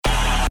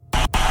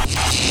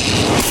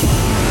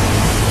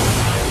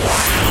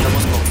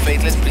Estamos con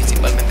Faithless,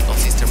 principalmente con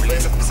Sister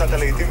Bliss. קבוצת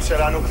הלהיטים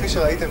שלנו, כפי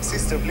שראיתם,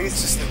 Sister Bliss.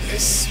 Sister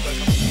Bliss,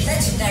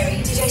 Legendary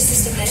DJ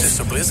Sister Bliss.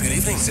 Sister Bliss, good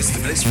evening. Sister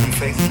Bliss from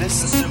Faithless.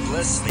 Sister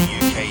Bliss, the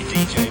UK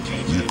DJ.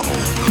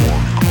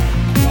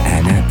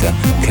 And at the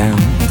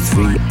count of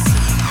 3,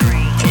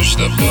 push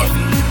the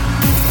button.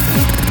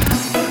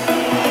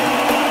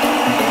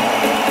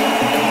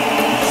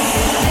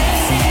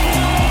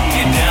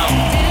 Get down.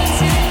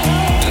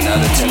 Do not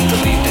attempt to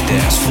leave the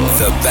dance floor.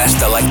 the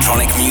best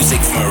electronic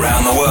music from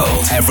around the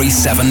world every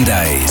 7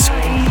 days.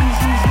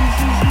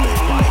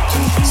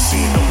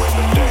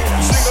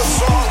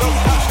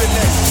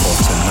 For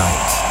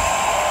tonight,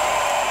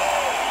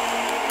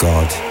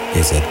 God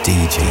is a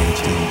DJ.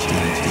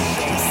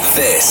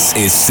 This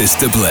is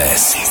Sister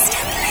Bliss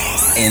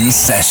in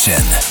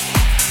session.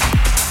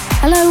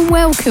 Hello and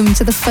welcome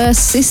to the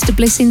first Sister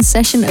Bliss in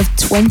session of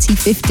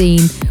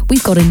 2015.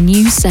 We've got a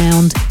new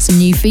sound, some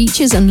new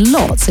features and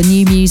lots of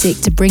new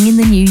music to bring in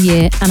the new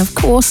year, and of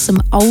course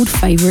some old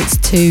favourites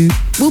too.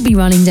 We'll be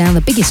running down the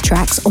biggest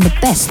tracks on the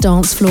best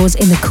dance floors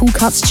in the Cool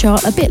Cuts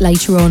chart a bit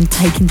later on,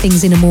 taking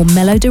things in a more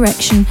mellow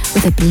direction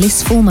with a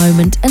blissful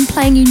moment and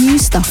playing you new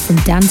stuff from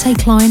Dante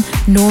Klein,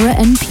 Nora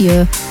En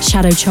Pure,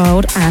 Shadow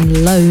Child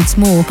and loads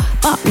more.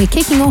 But we're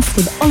kicking off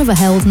with Oliver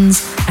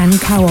Heldens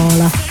and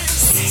Koala.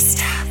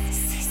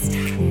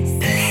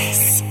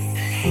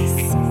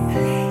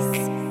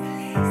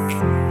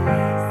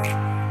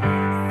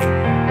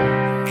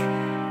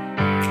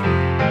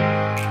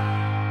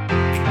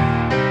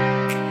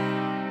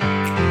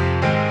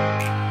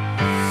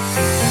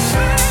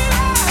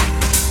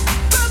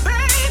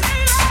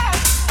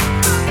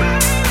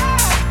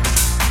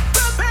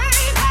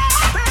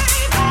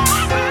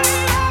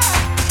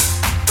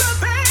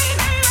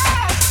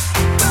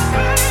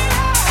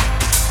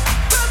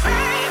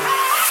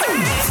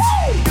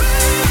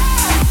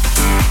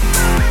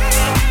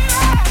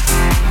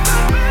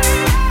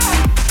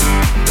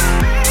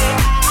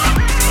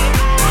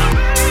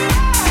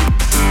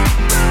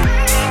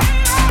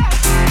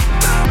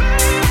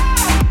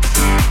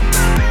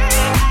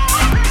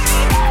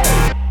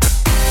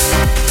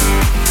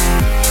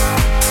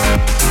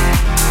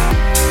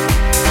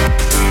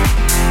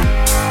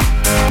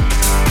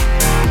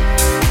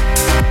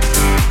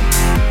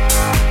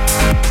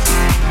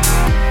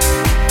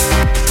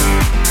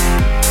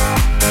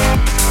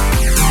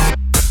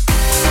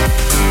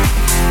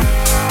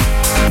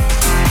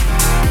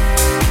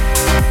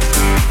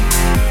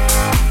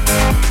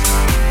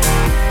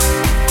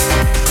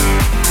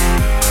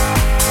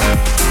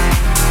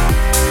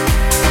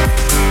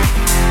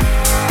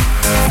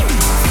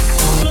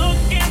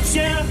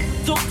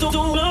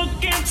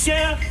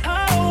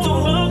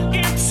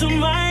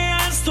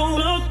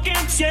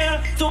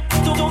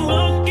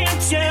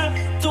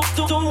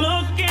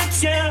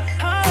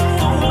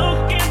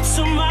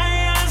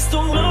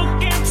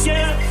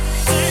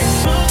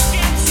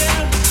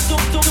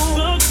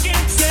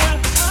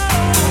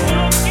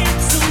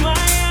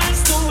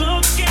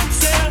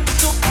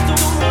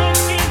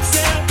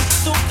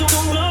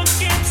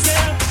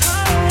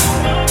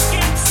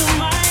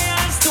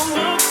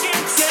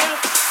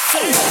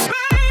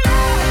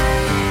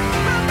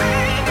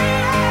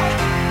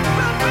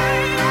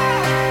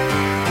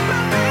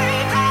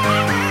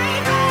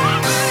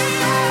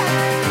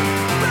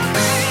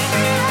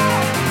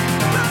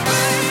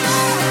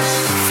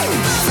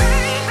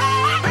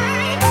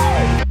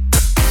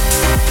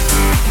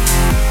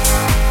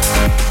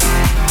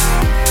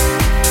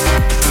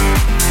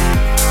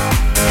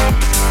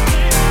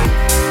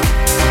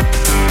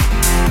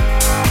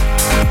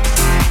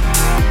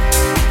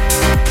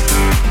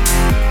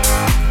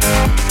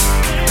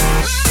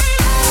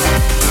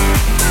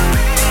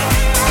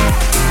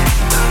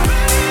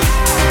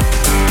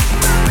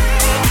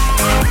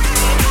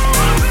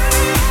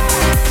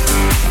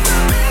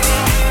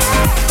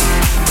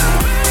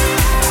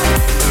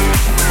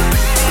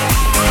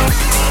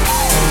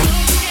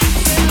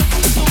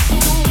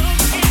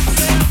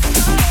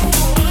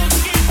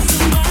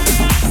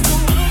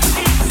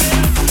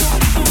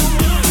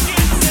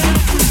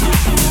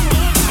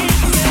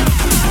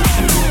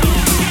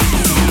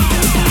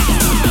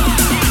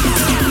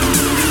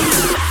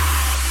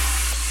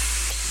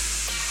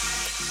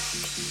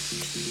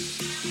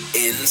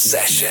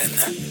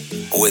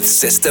 With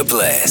Sister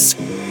Bliss.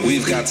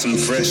 We've got some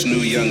fresh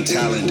new young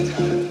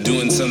talent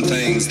doing some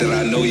things that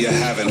I know you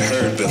haven't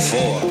heard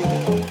before,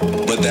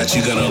 but that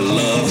you're gonna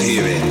love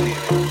hearing.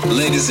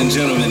 Ladies and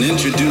gentlemen,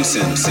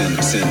 introducing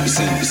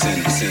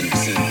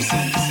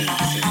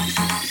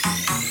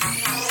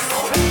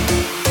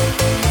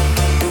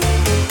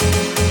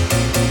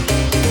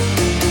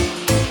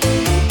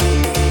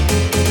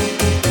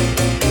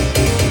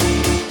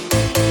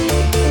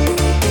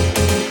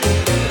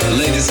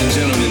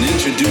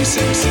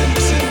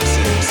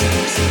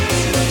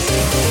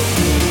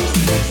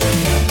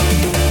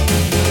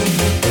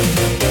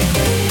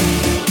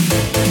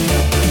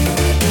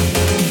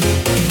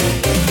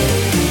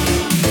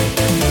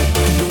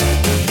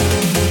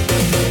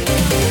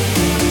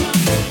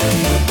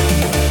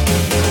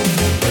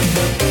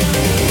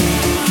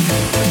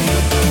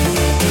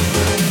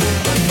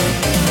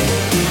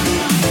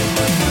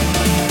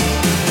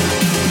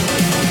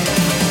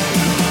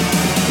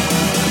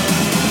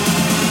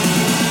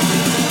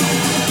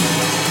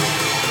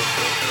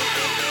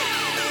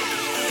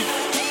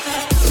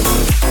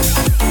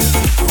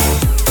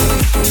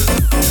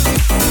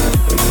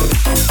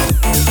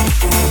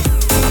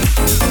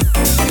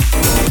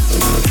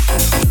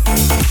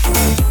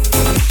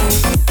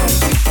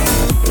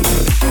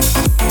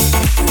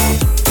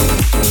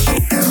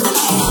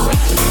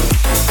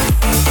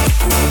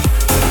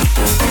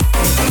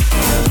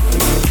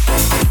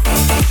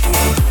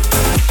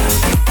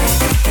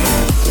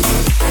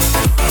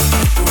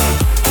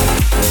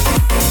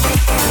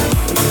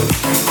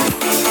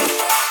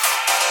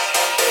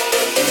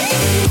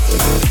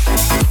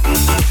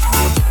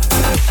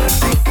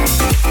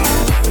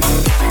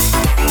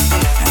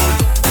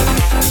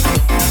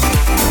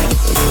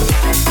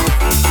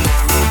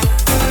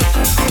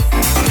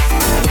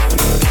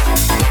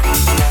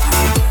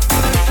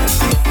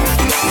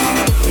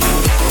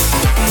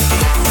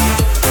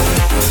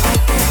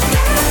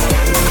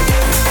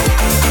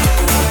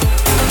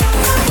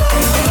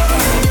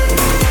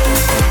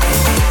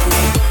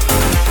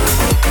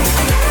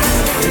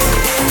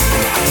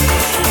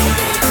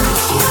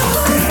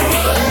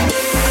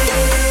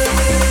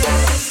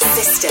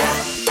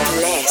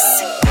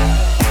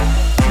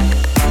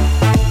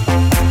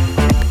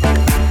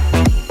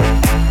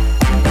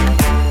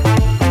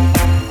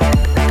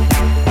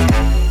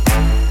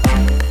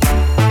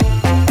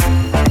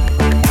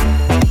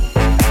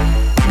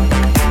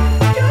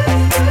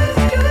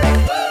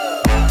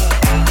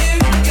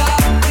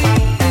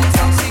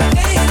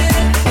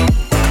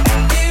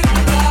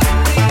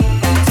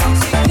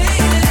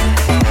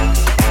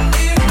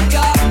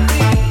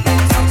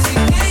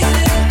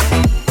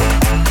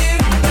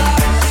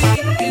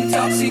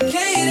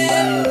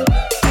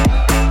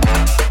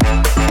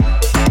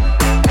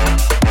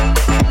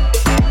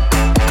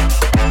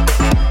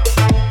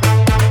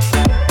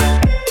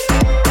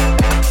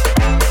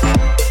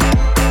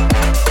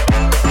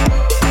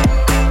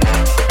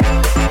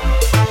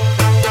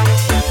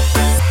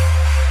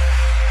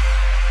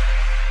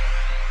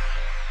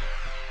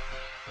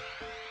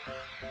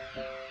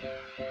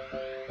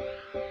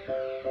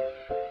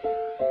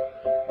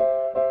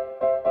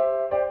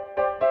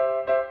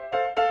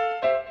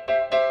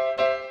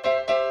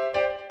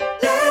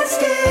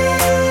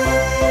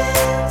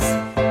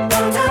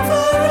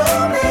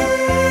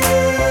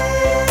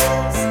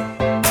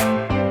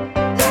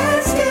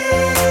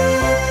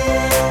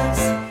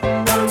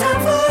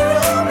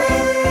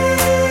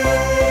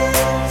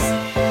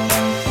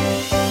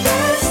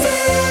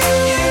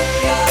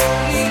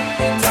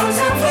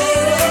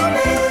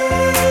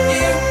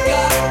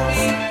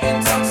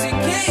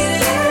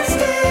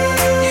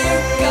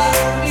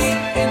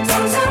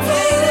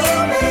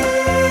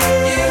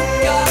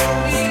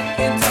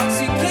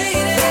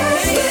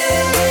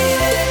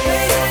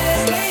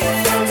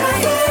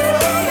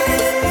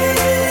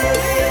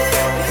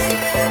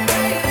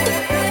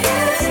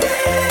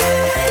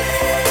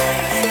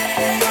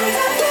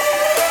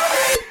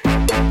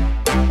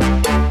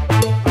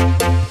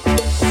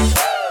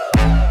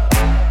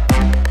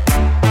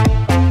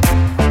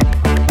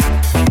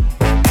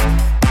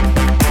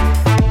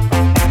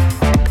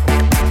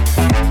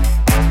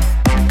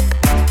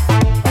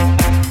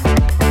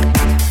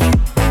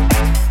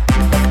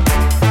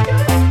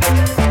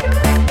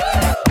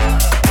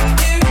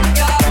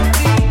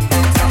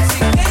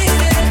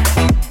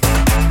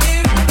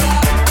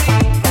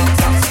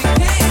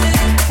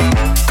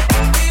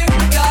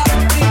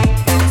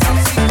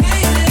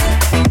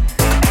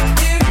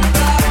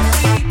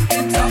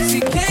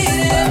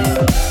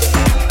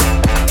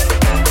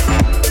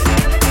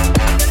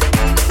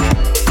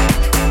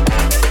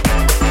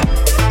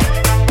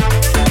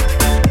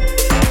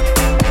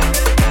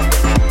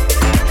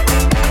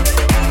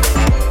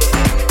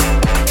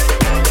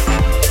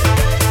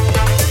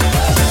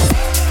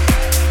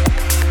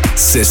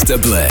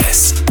Sister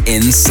Bliss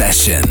in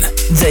session.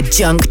 The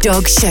Junk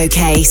Dog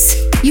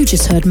Showcase. You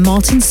just heard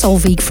Martin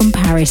Solveig from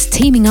Paris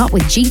teaming up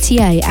with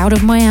GTA out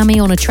of Miami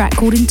on a track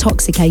called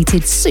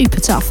Intoxicated. Super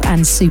tough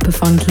and super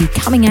funky,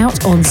 coming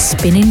out on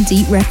Spinning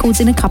Deep Records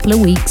in a couple of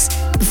weeks.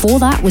 Before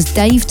that was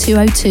Dave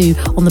 202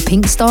 on the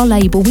Pink Star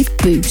label with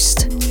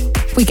Boost.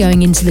 We're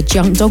going into the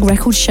Junk Dog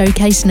Records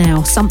Showcase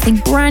now. Something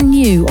brand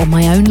new on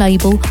my own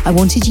label I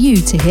wanted you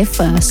to hear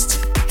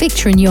first.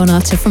 Victor and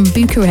Ionut are from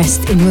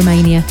Bucharest in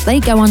Romania.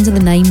 They go under the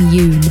name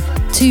Yoon.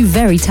 Two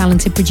very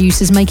talented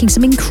producers making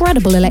some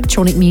incredible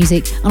electronic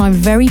music, and I'm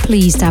very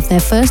pleased to have their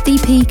first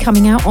EP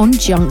coming out on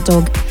Junk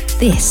Dog.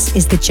 This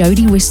is the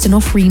Jody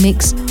Wisternoff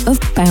remix of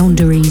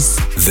Boundaries.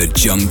 The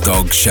Junk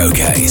Dog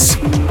Showcase.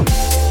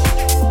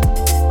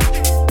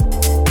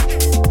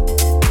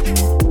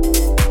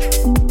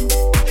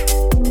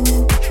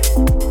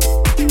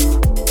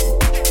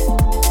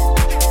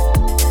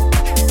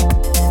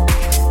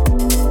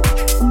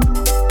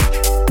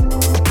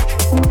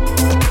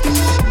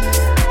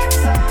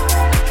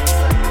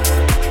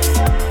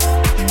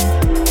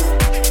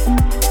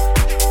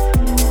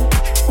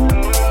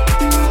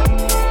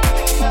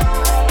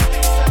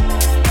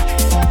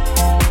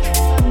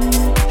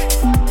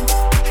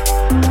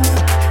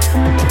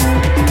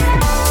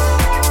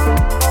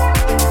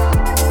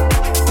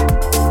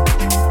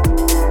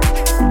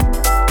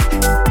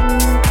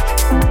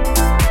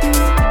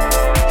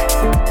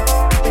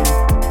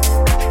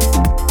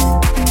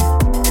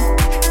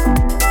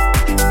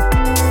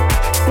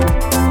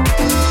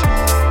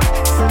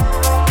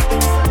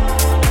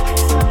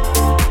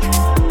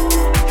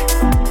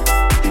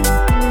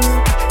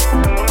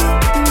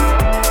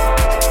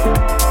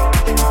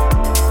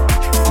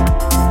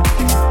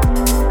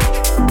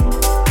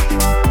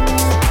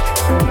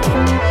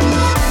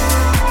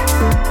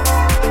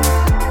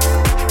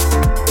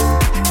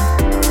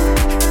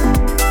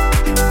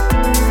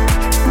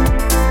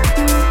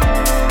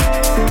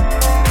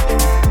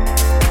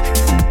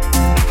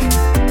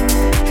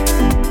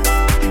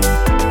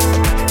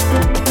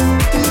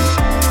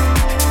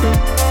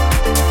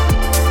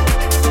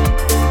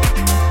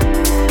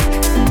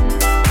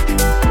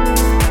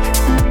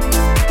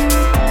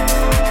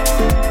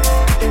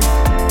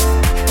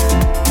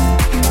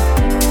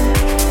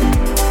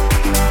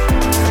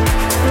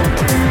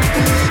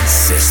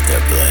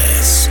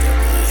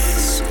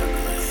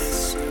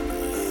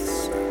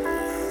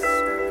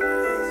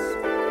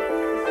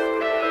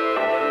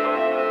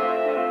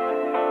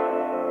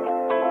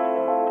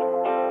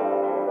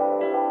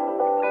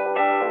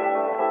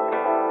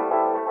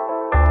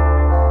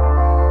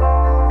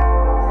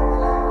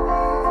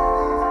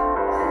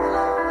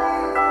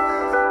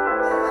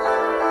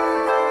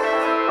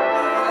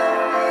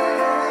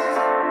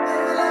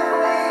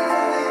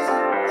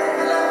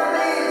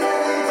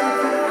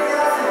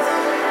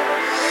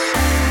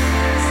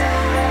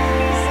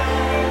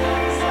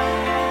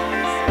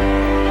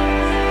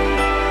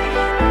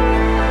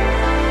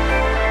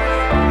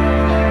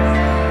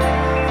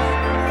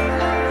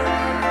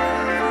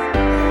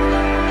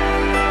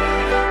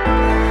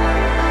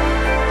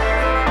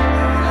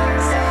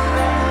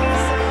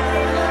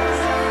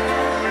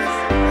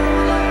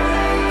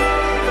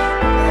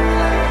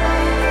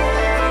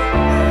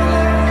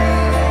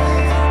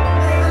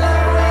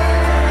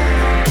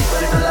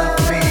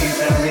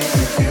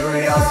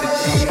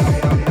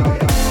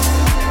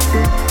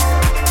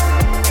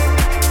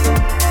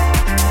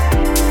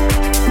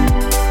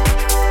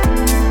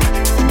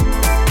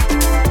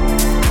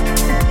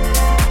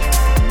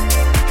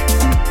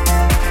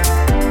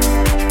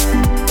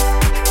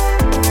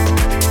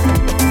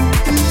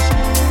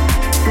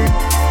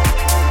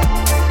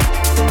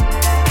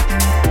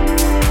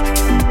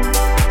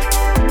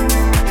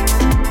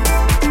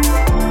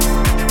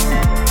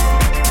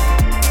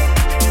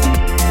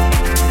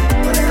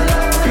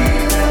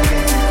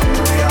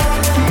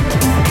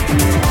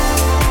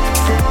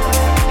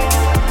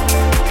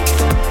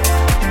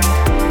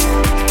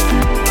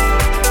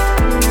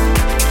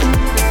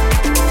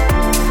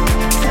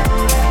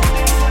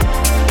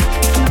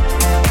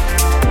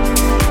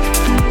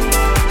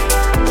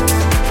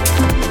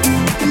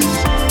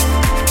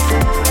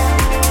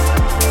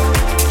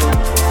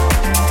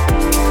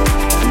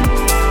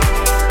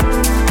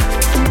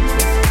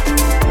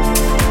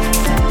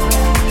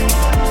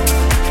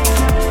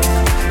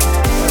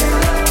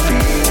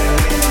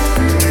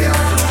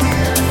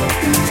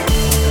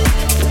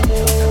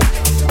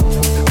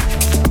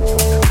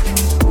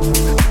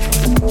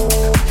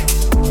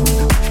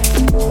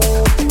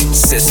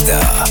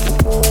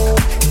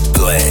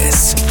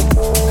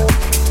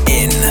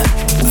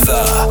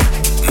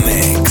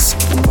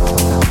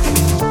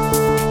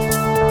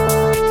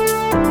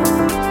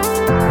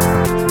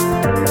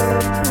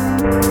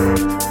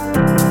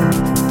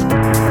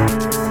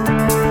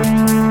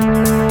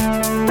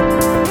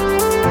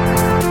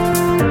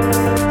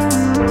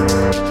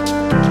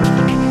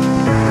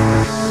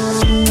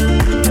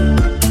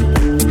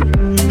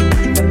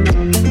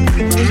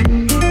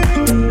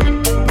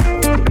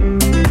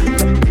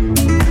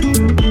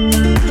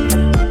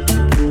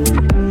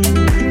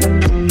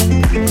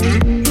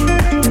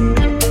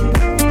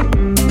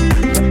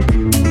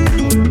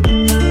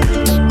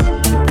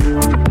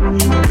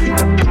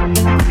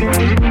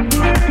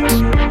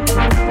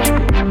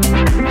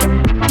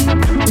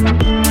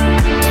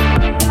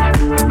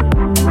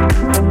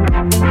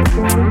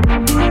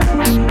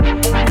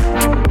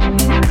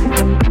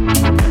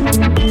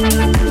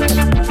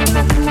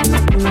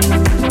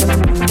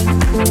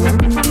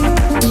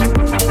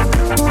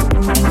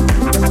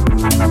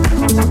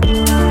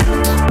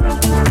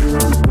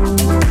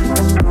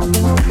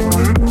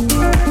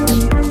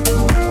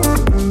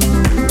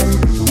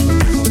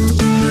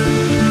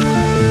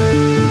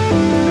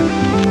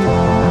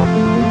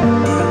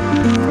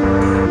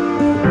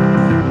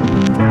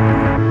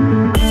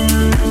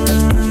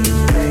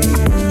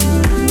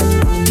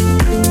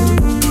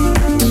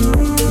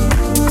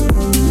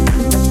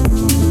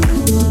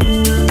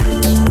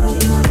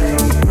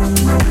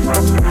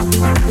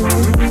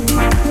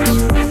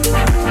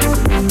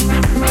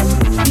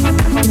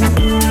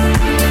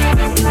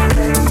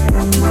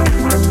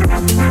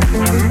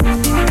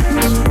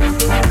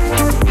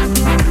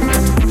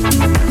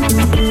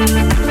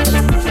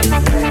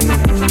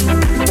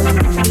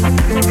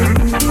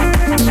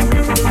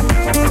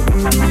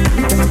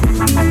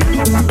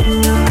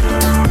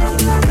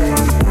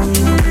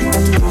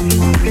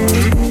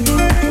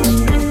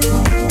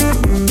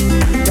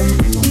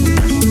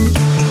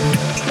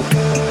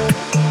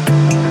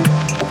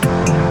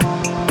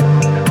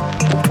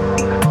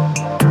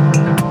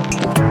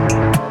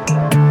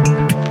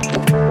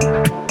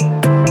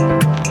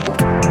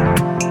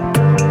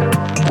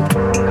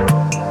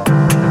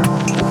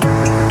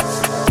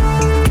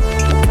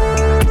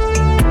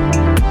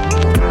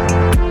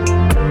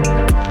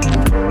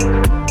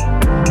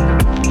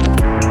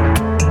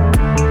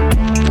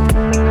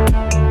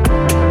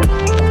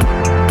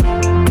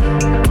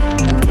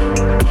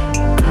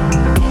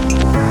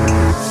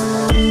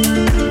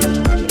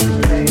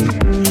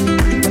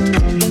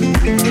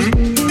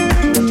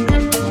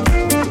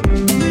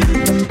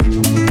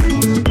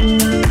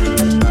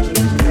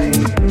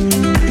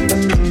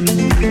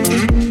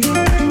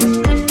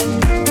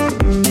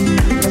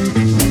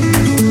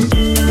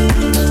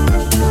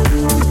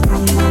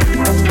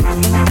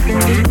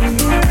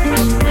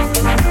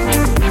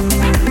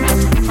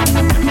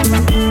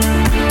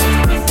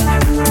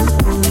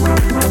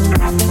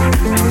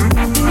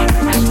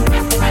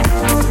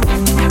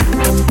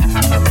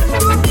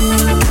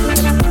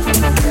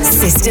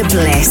 Sister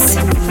Bliss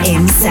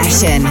in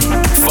session.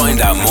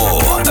 Find out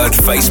more at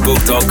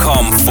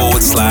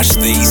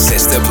facebook.com/The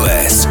Sister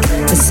Bliss.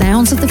 The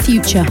sounds of the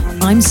future.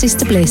 I'm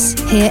Sister Bliss,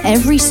 here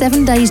every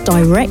 7 days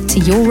direct to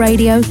your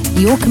radio,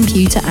 your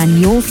computer and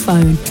your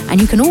phone.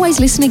 And you can always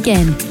listen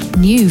again,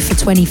 new for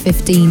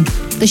 2015.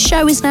 The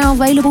show is now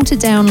available to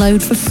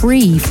download for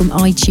free from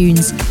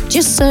iTunes.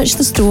 Just search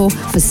the store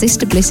for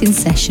Sister Bliss in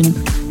Session.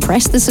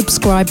 Press the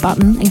subscribe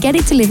button and get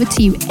it delivered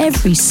to you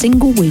every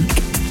single week.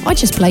 I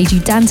just played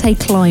you Dante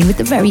Klein with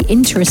the very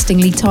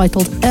interestingly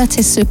titled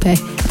Ertesuppe.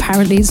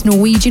 Apparently it's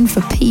Norwegian for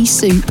pea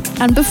soup.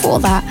 And before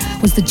that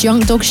was the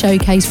Junk Dog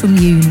Showcase from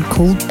Yoon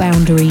called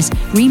Boundaries,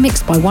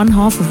 remixed by one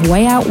half of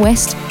Way Out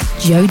West,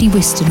 Jody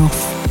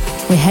Wisternoff.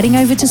 We're heading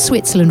over to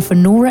Switzerland for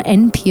Nora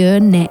En Pure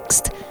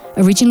next.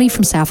 Originally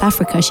from South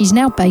Africa, she's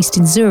now based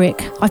in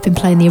Zurich. I've been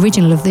playing the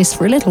original of this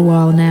for a little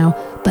while now,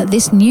 but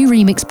this new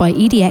remix by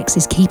EDX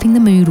is keeping the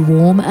mood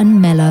warm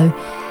and mellow.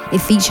 It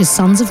features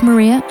Sons of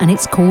Maria and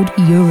it's called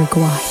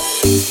Uruguay.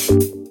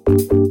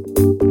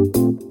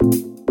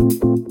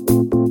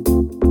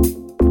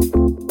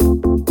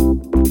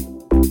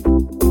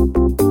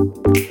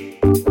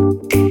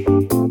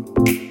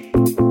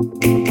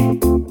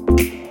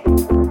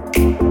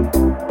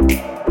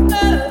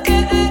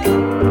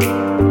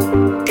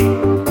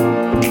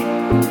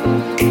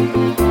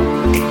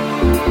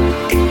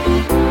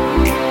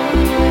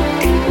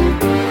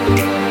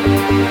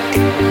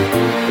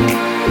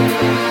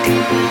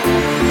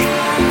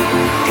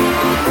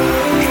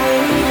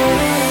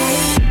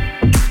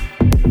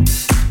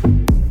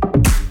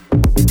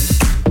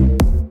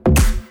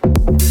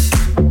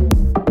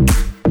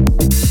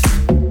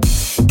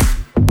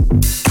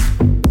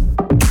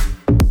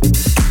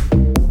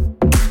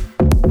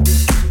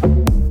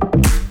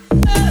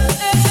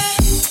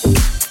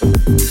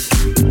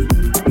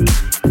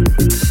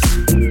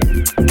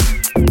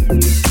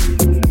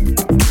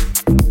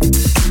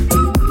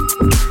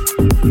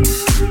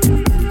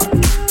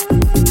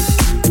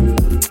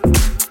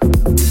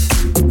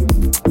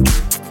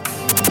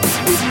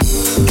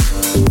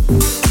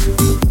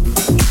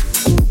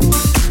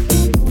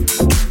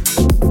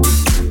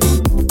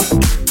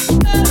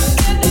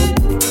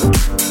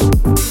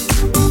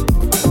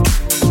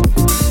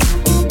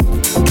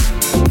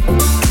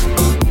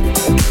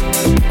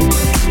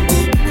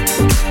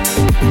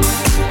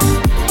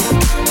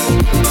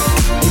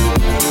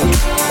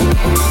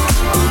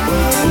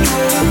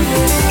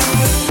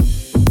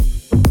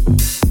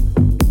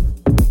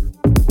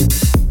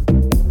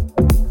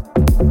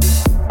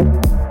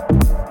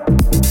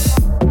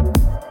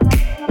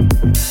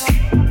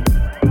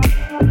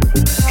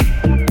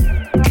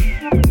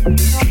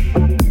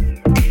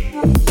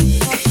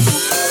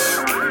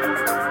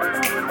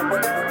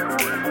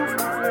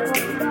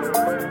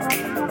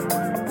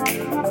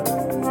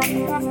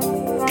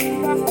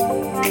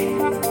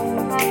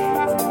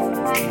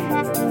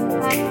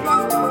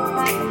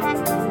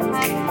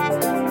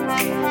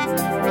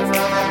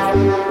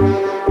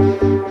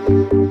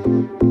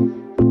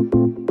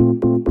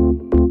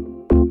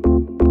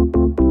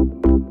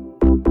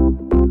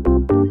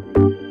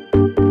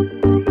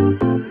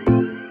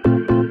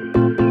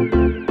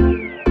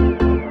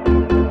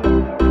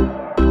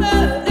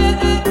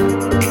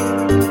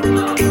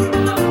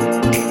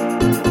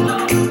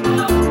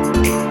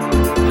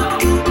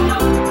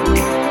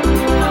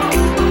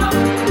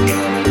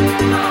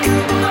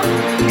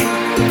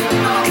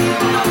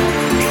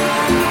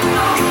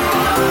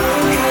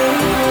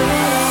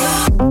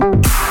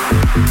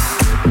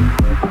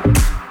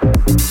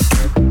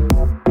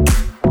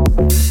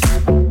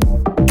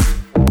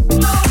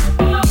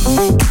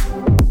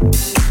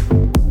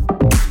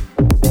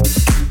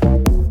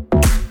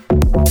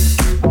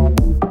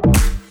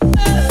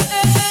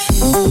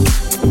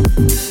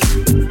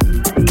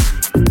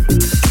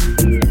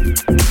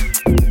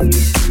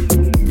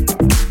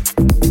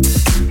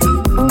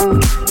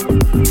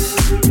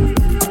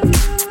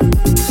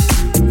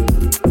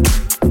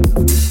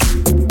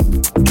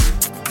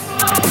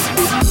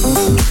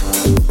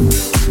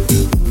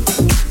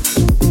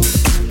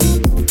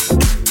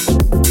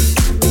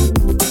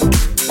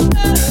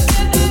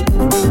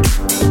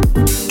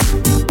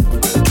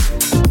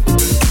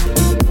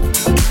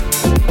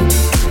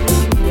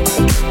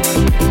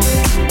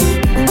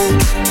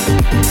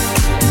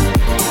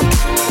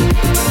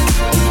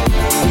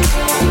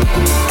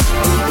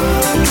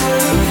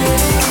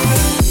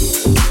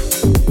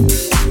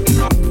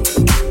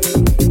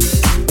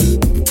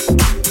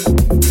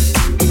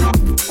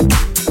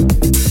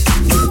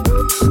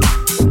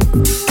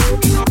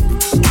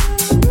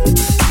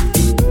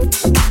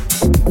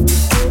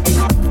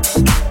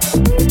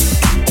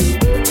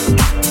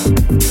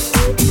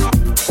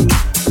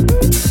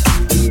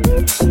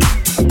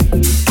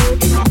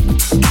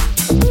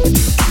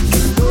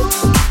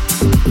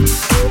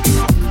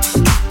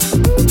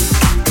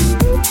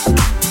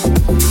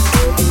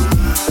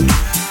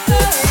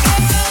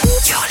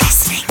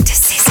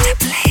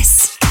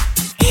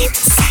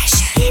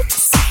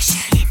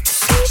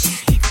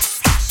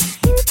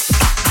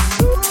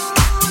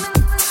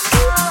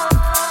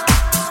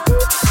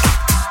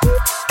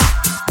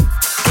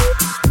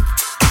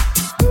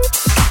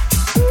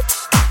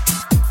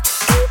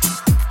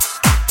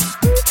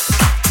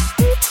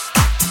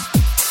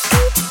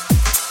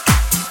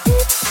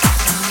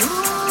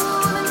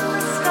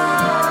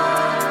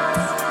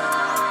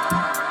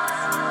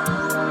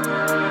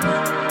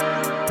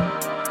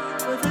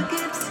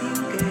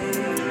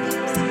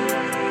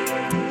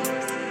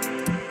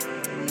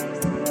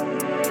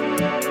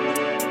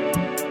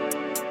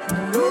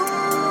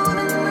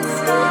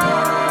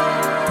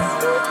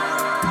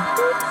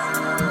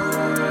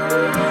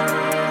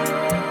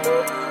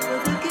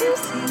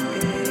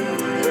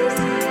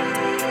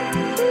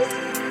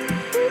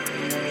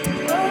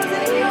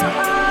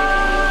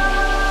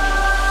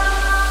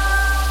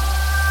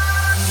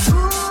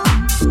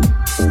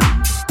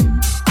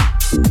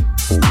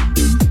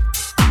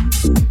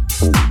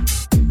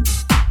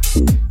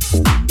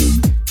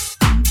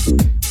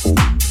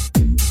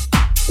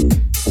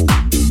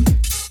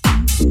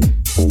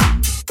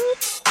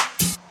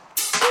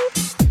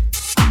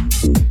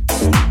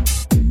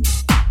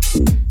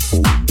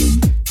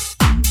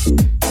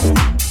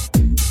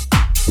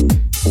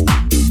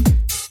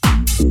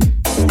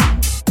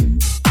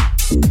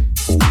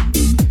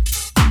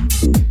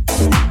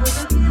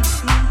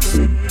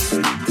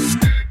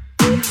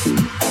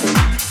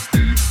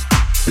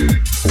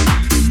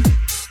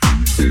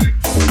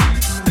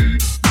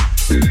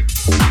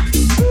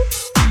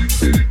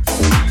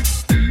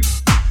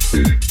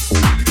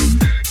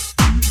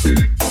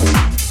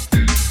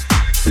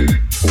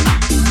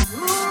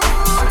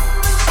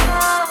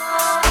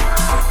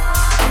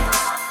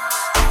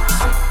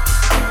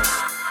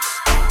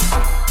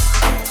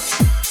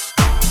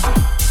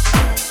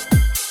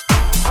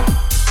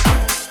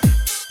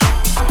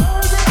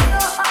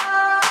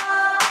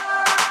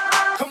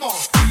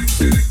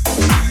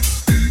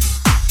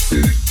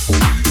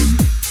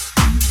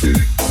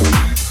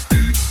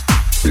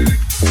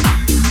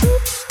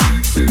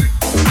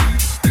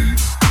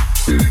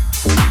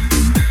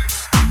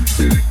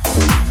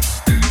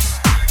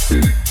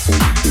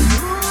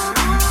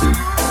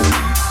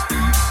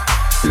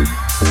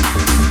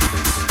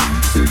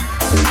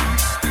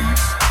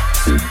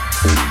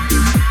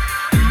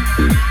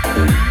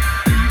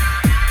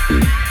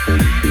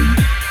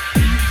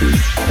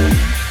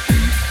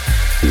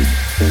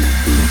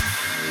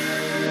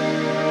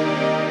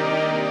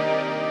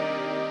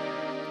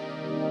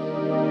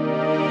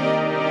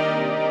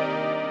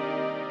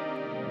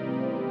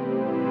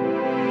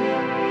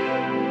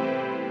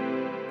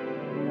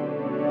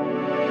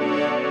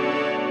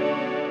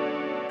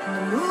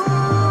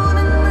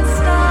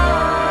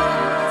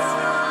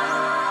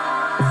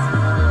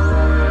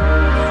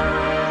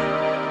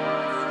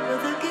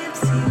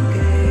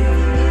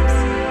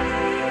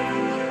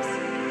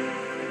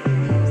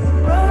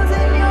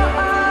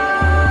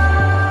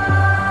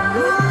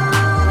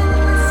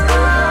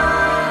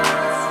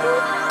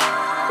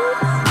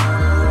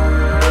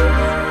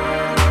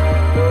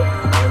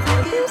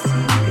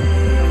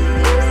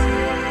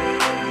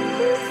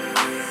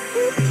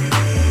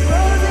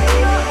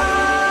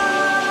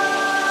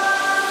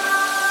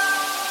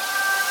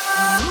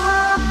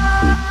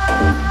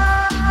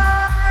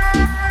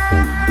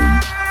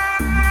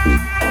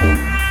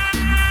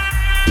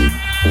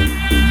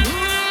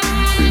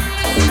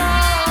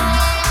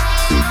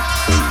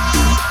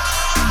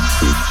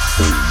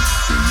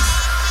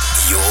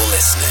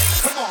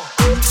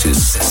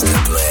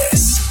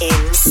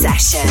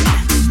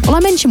 Session. Well, I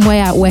mentioned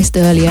Way Out West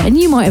earlier, and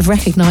you might have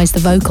recognised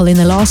the vocal in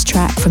the last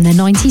track from their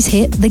 90s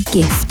hit, The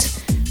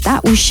Gift.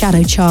 That was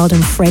Shadow Child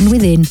and Friend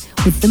Within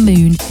with The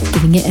Moon,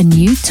 giving it a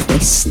new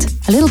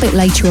twist. A little bit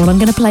later on, I'm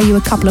going to play you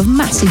a couple of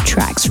massive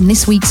tracks from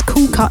this week's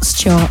Cool Cuts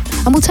chart,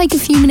 and we'll take a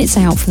few minutes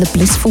out for the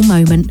blissful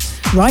moment.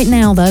 Right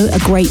now, though, a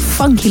great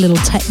funky little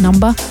tech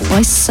number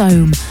by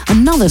Soam,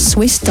 another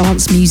Swiss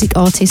dance music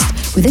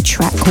artist with a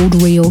track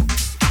called Real.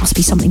 Must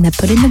be something they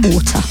put in the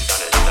water.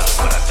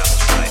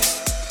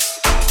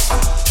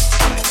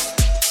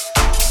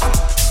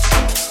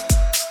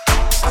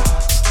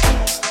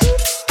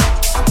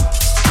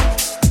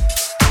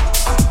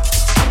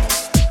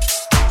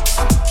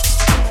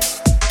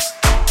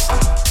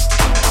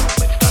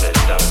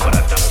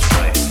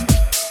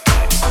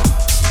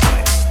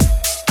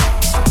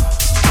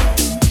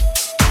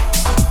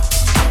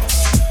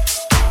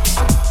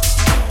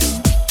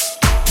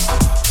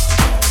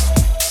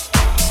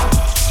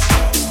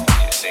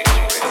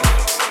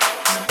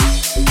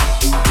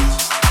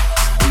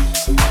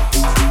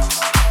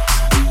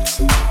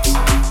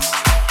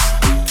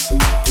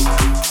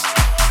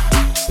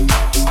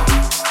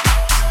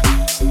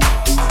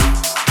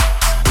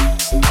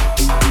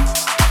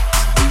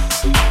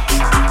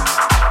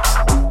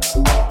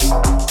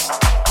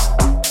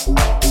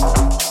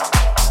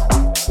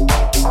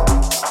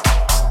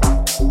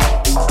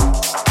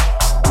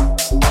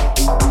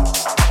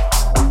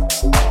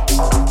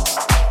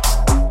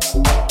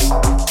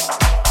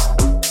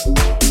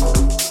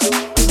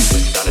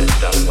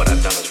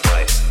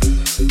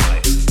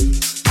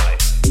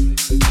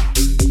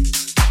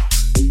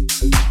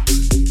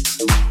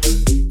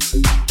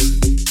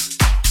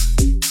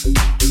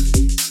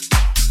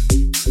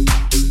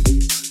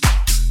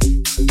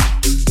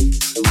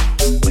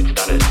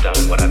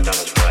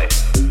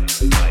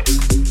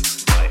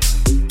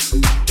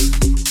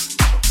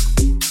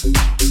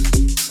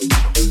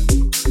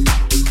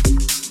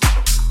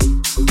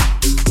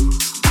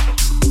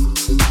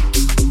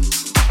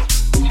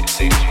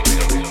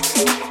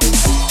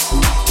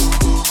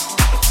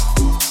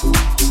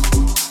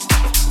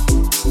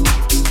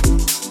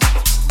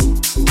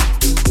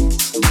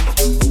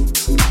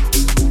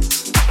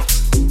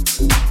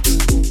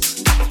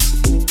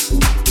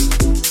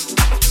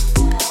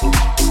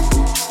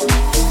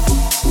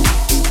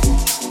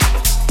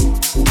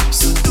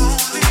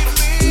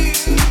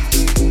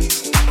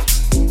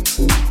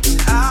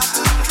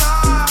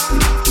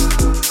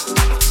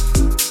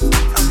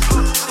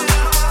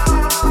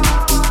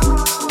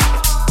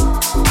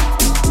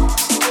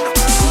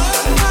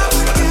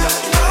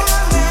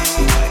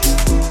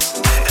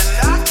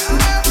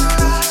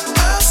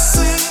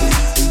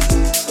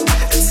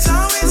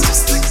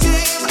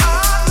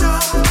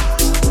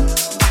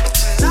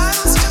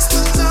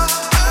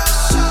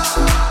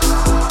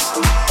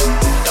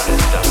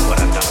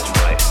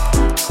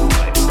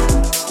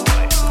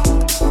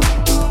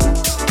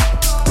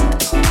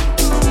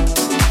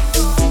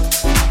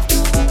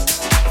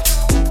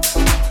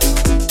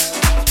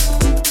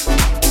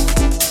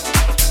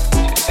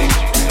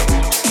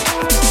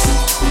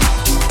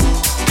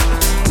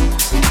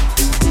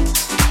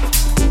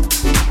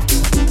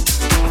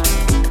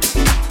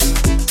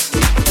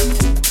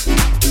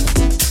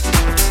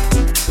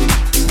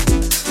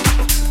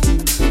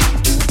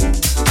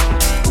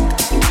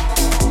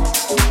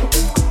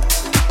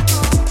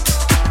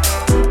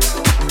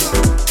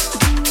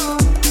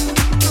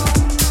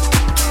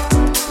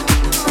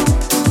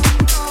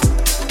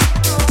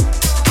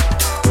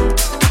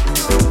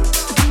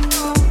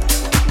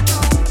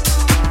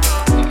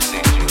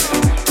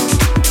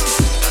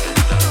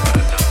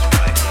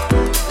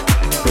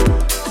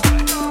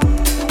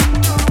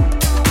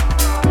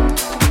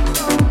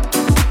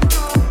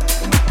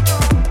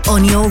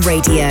 On your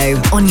radio,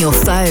 on your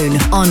phone,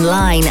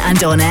 online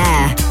and on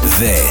air.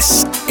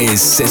 This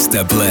is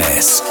Sister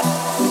Bliss.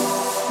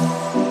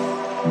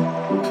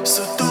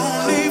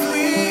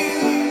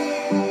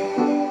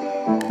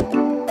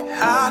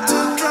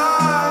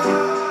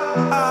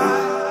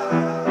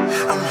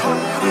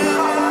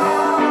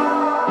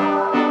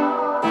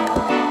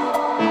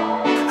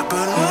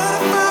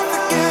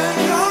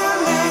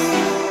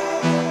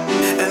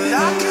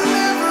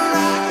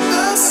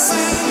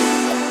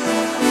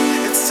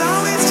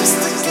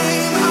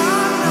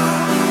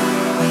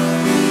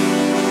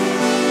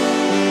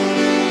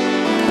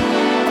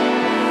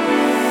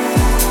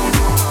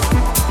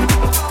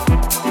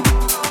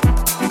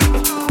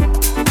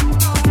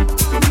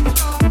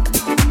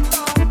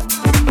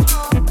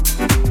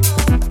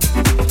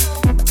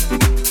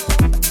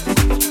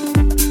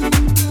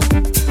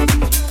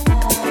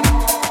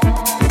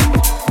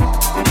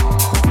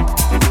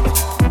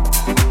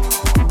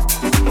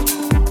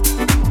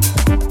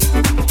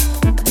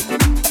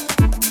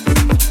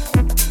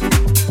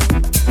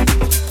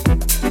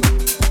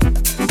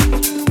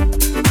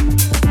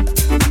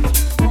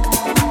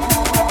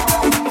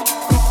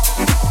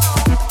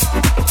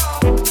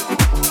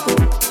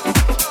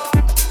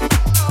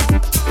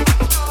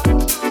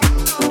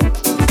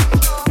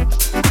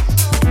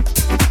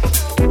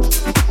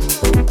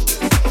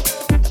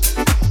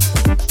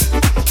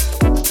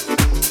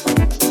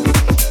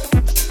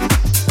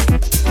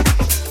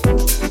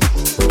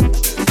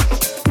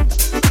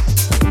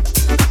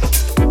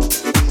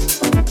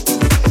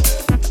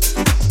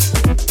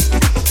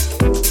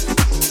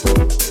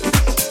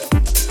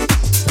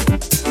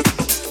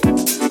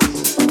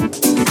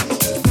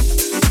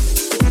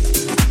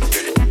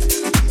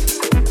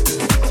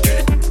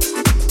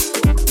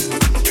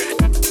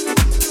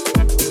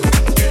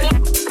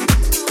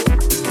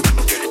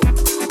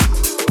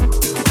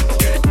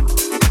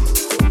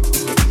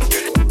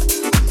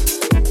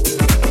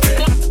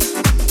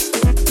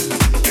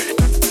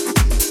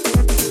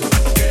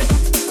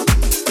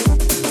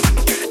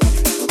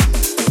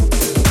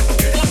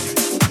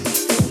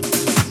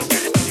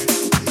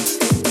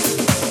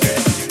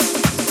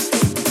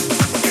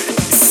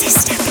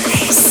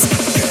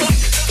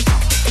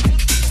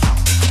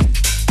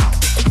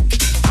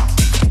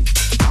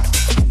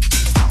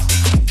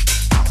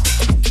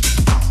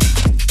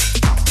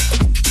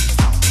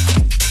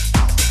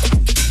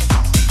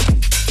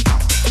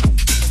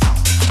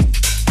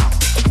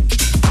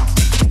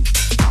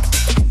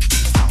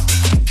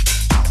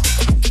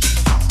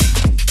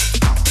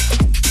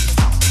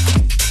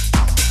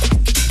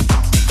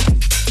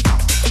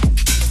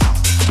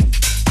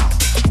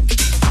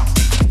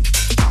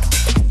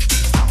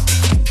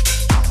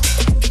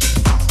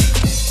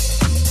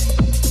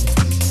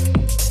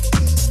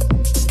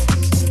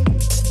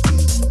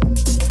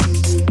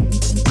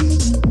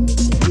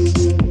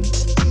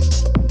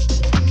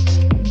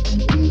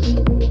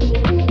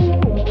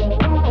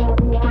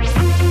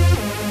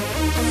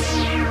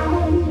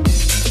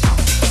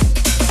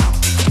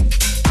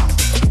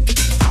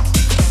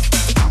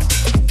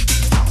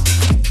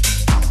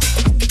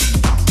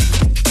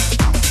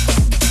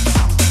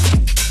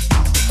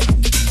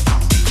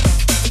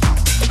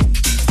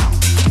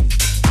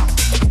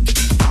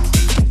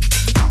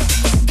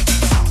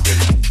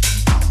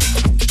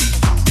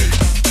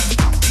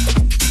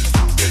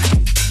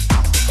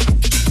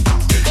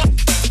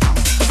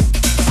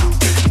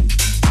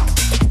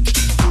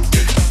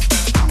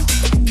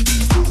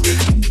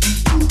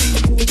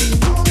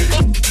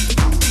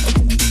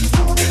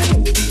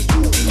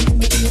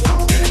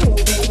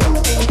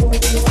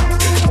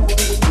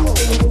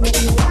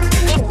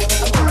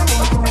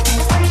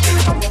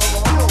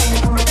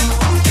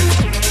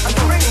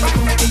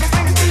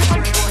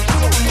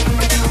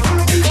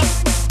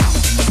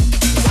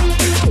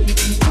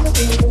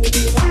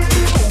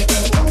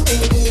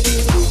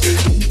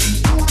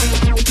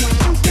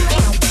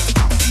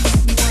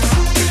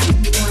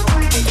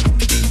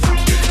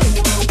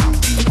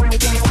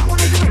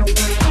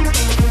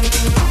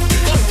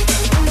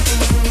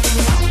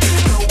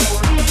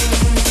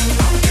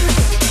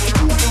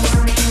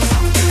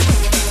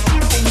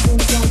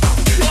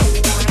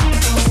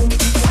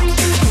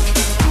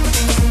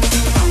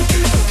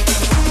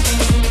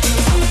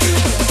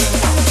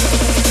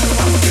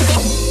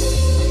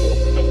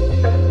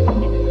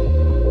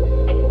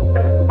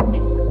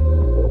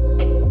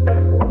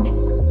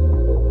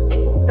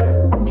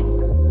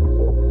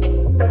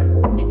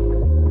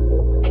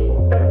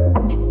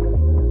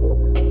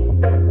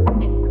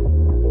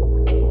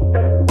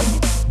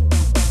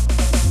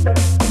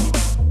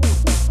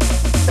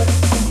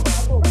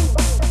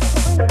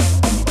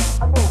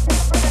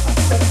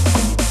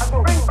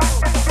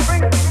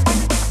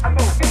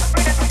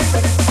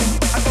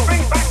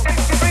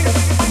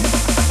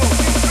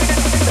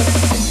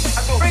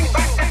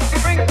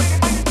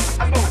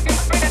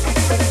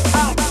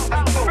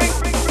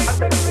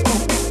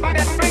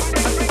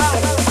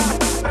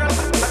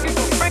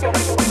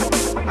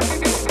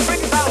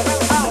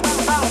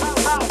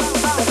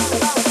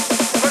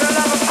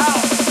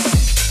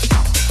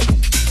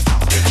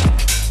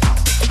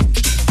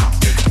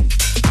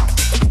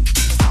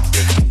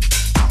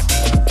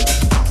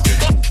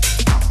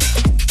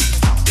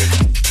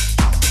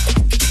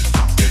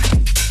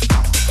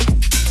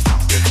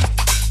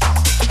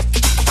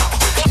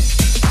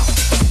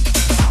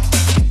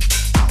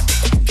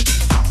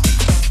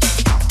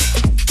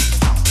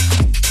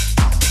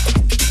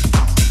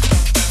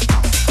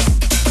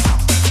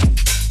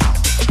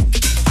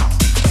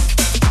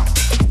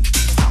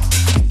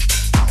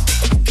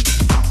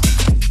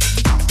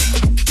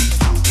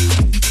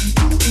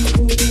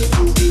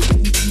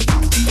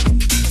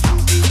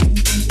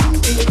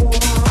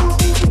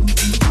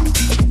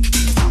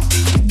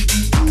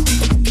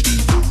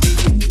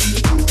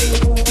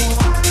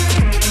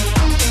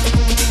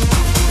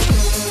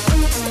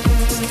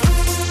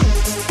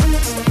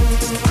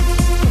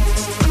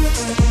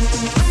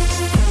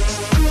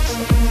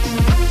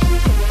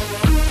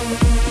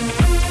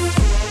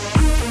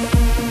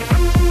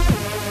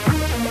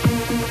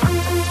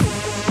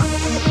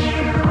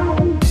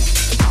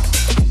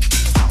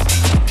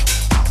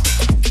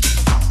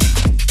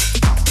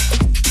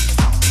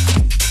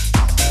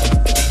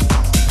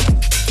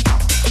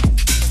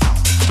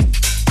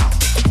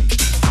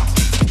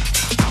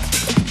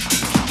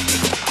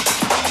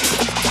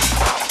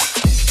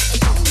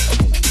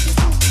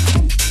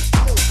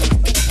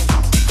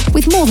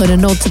 and a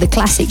nod to the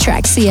classic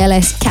track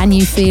CLS Can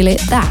You Feel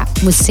It? That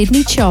was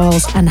Sydney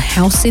Charles and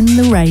House in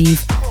the Rave,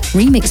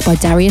 remixed by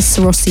Darius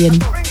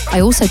Sarosian.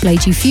 I also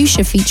played you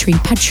Fuchsia featuring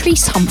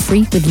Patrice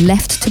Humphrey with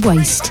Left to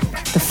Waste,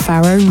 the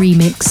Pharaoh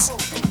remix.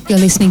 You're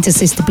listening to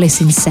Sister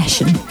Bliss in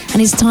session,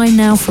 and it's time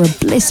now for a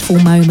blissful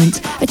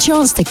moment, a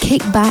chance to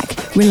kick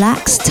back,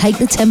 relax, take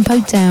the tempo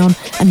down,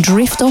 and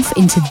drift off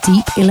into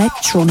deep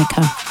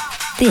electronica.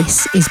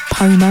 This is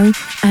Pomo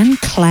and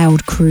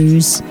Cloud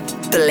Cruise.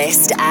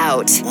 Blissed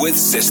out with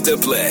Sister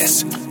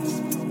Bliss.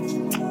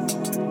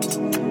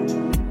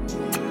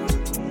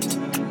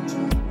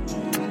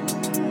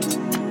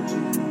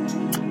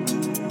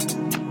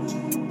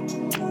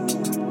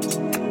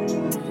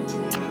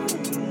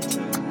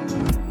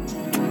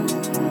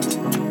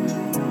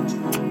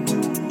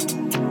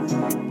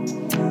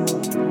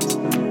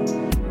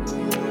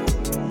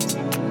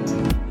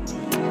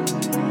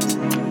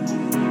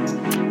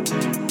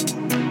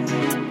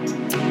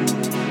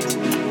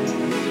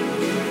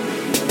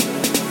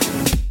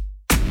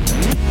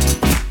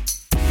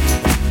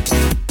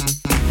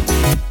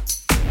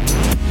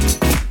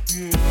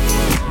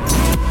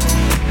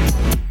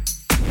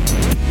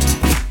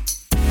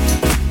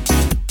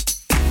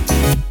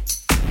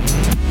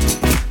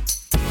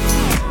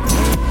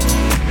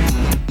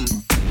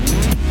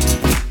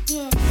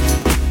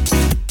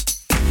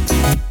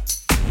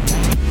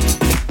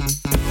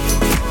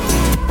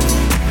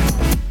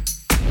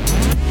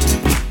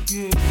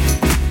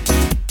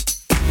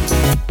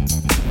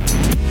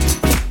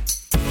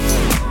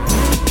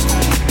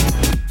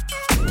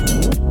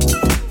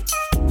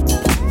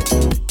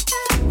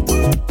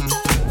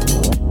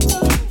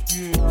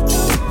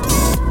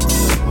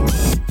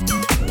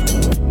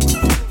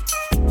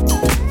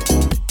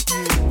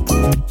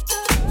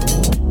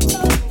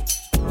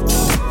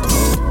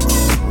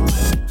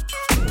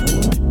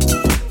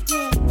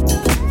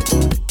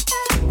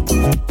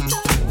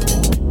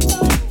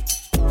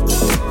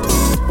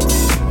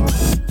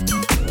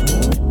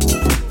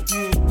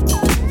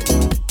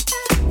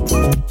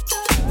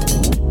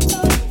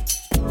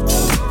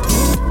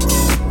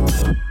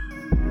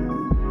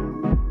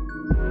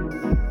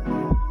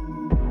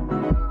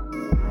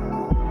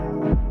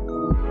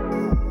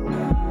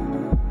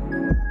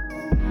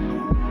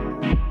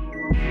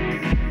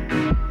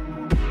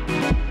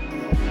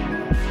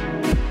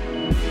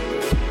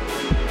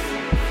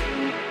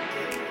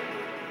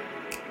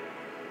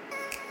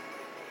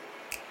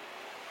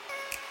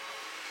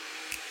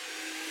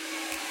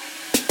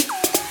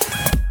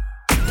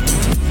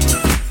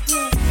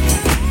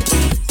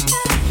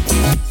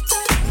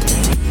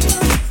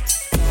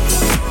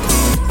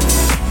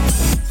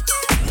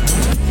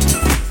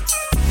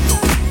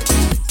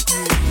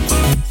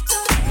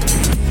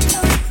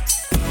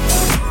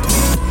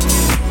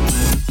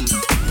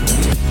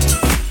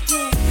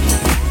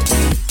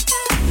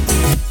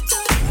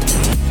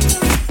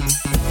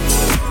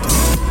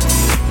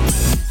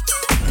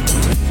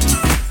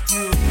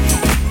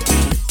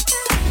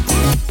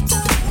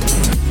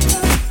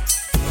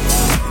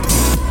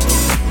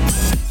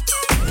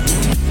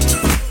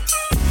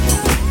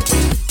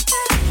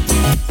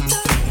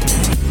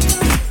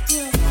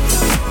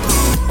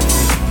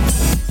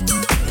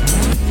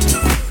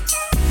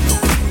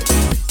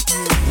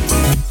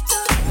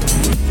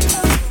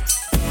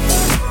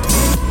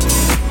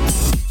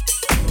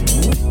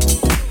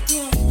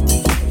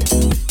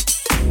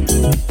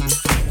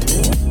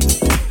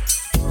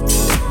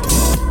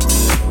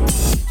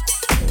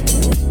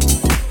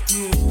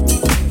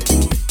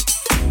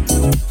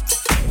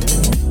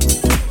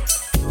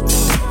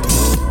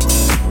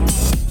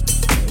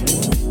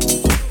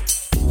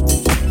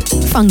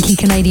 funky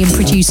Canadian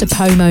producer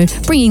Pomo,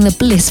 bringing the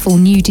blissful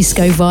new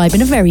disco vibe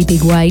in a very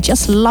big way.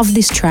 Just love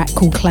this track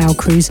called Cloud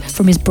Cruise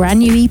from his brand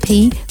new EP,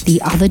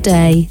 The Other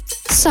Day.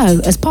 So,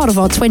 as part of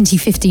our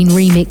 2015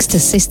 remix to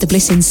Sister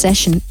Bliss in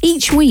Session,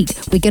 each week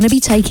we're going to be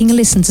taking a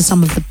listen to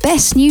some of the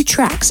best new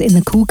tracks in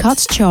the Cool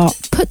Cuts chart,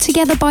 put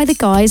together by the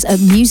guys at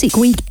Music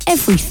Week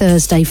every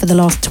Thursday for the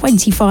last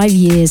 25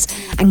 years,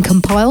 and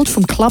compiled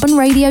from club and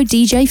radio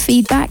DJ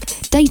feedback,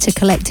 data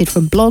collected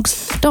from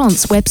blogs,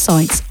 dance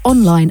websites,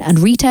 online and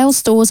retail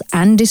stores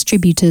and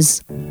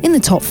distributors. In the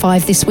top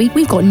 5 this week,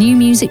 we've got new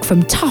music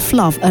from Tough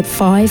Love at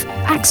 5,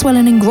 Axwell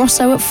and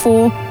Ingrosso at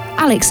 4,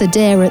 Alex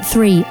Adair at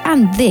 3,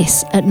 and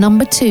this at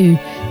number 2,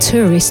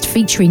 Tourist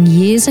featuring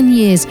Years and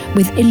Years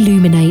with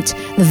Illuminate,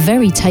 the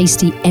very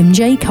tasty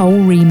MJ Cole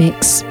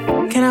remix.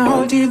 Can I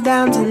hold you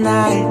down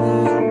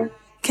tonight?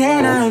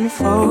 Can I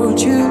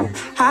unfold you?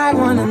 I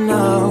wanna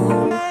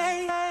know.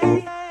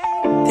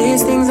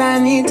 These things I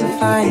need to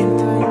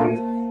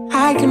find,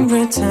 I can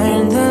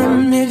return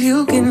them if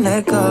you can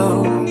let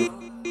go.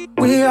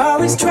 We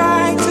always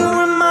try to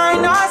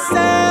remind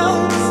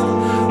ourselves,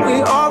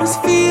 we always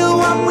feel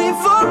what we've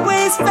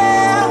always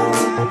felt.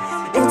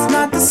 It's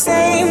not the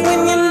same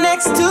when you're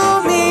next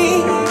to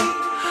me.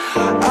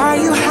 Are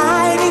you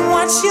hiding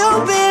what you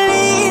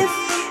believe?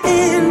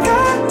 In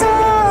the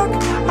dark,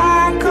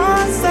 I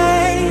can't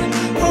say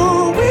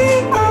who we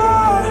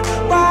are,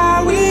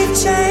 why we've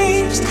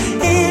changed.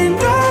 In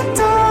the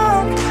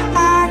dark,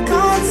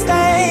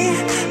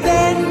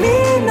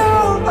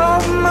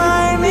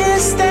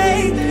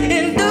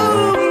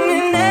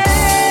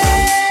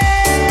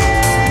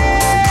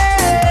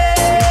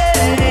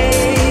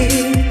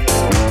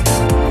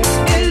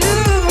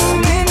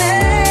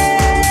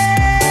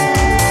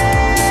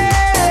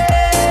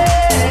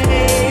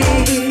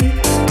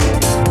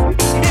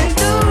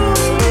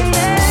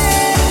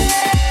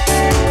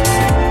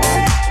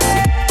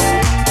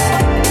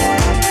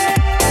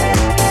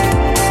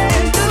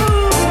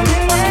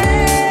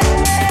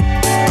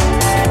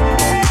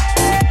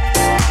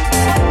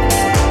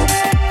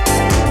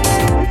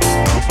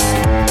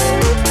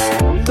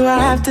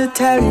 have to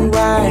tell you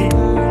why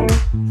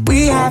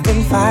we have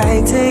been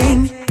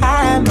fighting.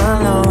 I am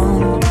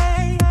alone,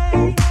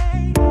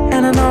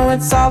 and I know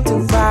it's all too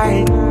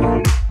right.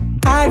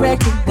 I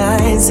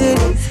recognize it.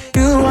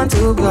 You want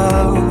to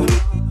go.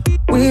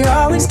 We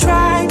always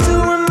try to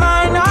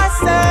remind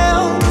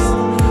ourselves.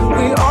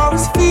 We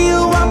always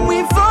feel what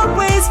we've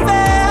always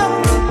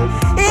felt.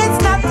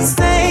 It's not the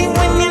same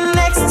when you're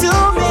next to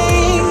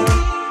me.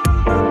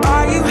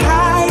 Are you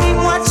hiding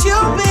what you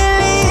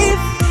believe?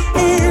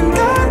 In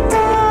the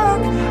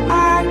dark,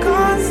 I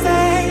can't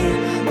say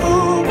who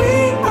we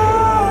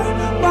are,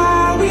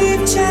 why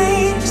we've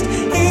changed.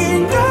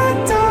 In the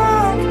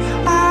dark,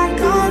 I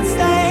can't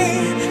say.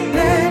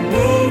 Let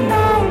me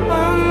know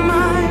of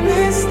my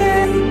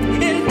mistake.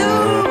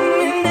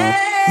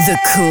 Illuminate The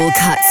Cool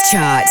Cuts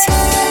Chart.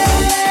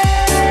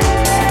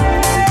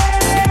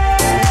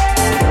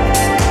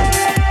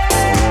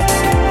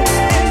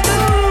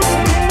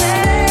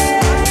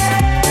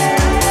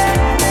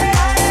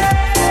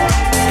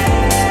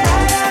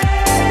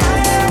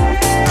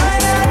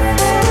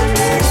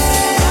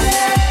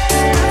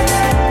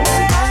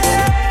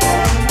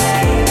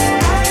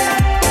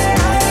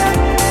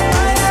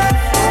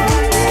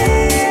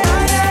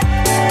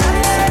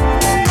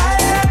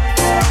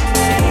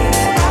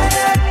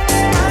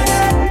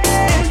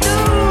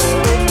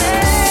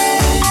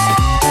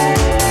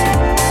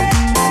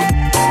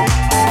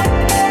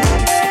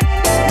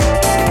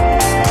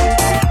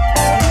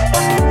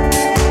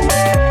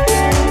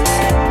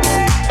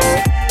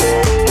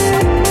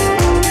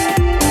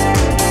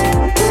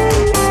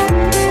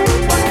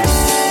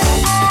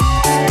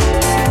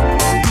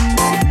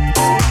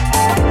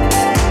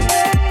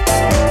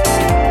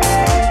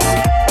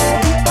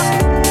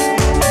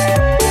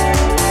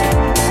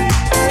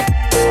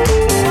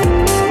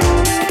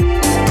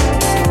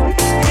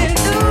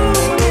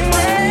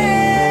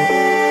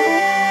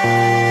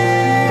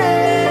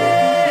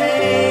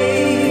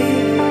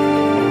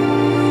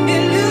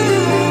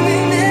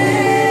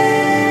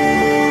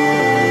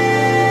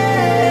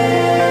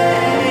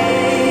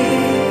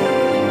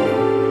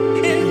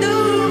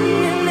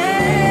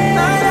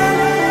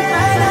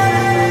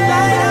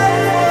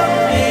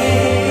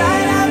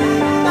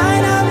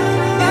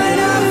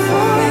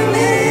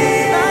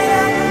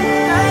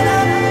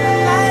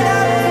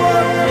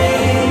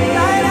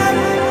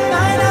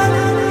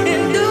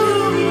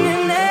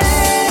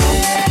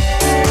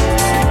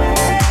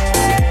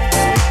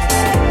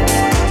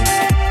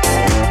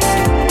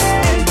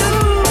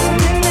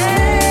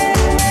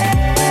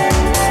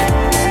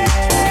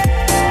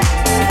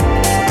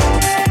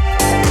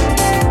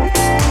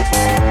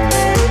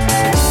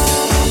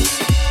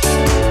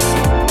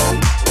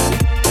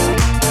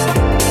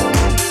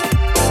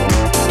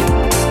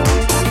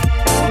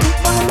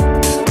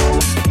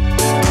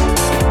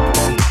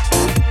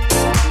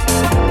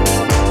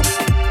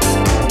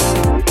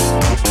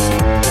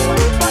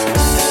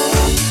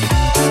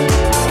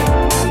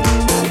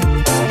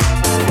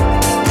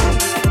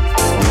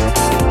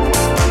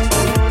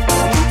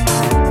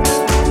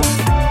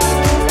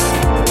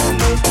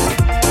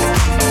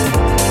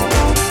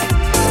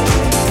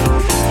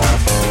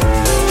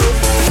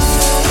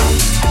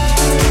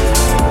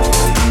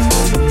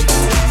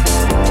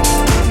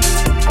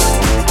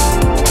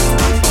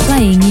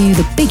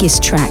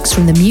 Biggest tracks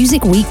from the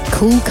Music Week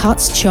Cool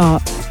Cuts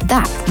chart.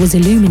 That was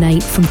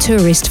Illuminate from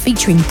Tourist,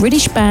 featuring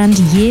British band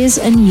Years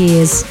and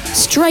Years.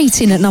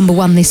 Straight in at number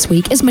 1 this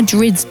week is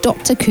Madrid's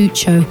Dr.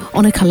 Cucho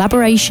on a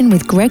collaboration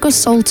with Gregor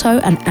Salto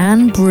and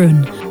Anne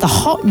Brun, the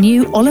hot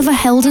new Oliver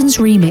Heldens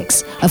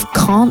remix of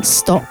Can't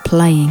Stop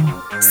Playing.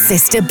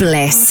 Sister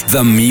Bliss.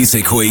 The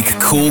Music Week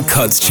Cool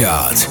Cuts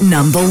chart.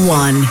 Number 1.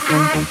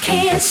 I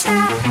can't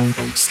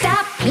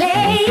stop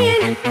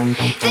playing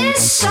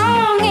this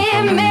song,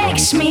 it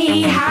makes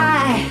me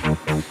high.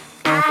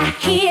 I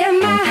hear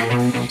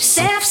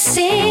myself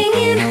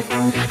singing,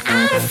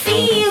 I'm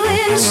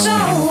feeling so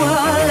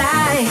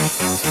alive.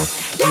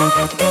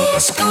 Let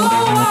this go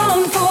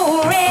on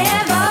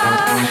forever,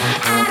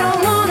 I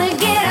don't wanna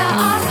get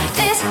off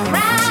this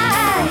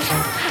ride.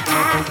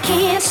 I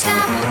can't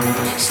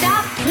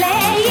stop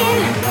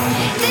playing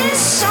this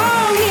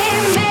song,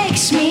 it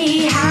makes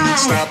me high.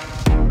 Stop.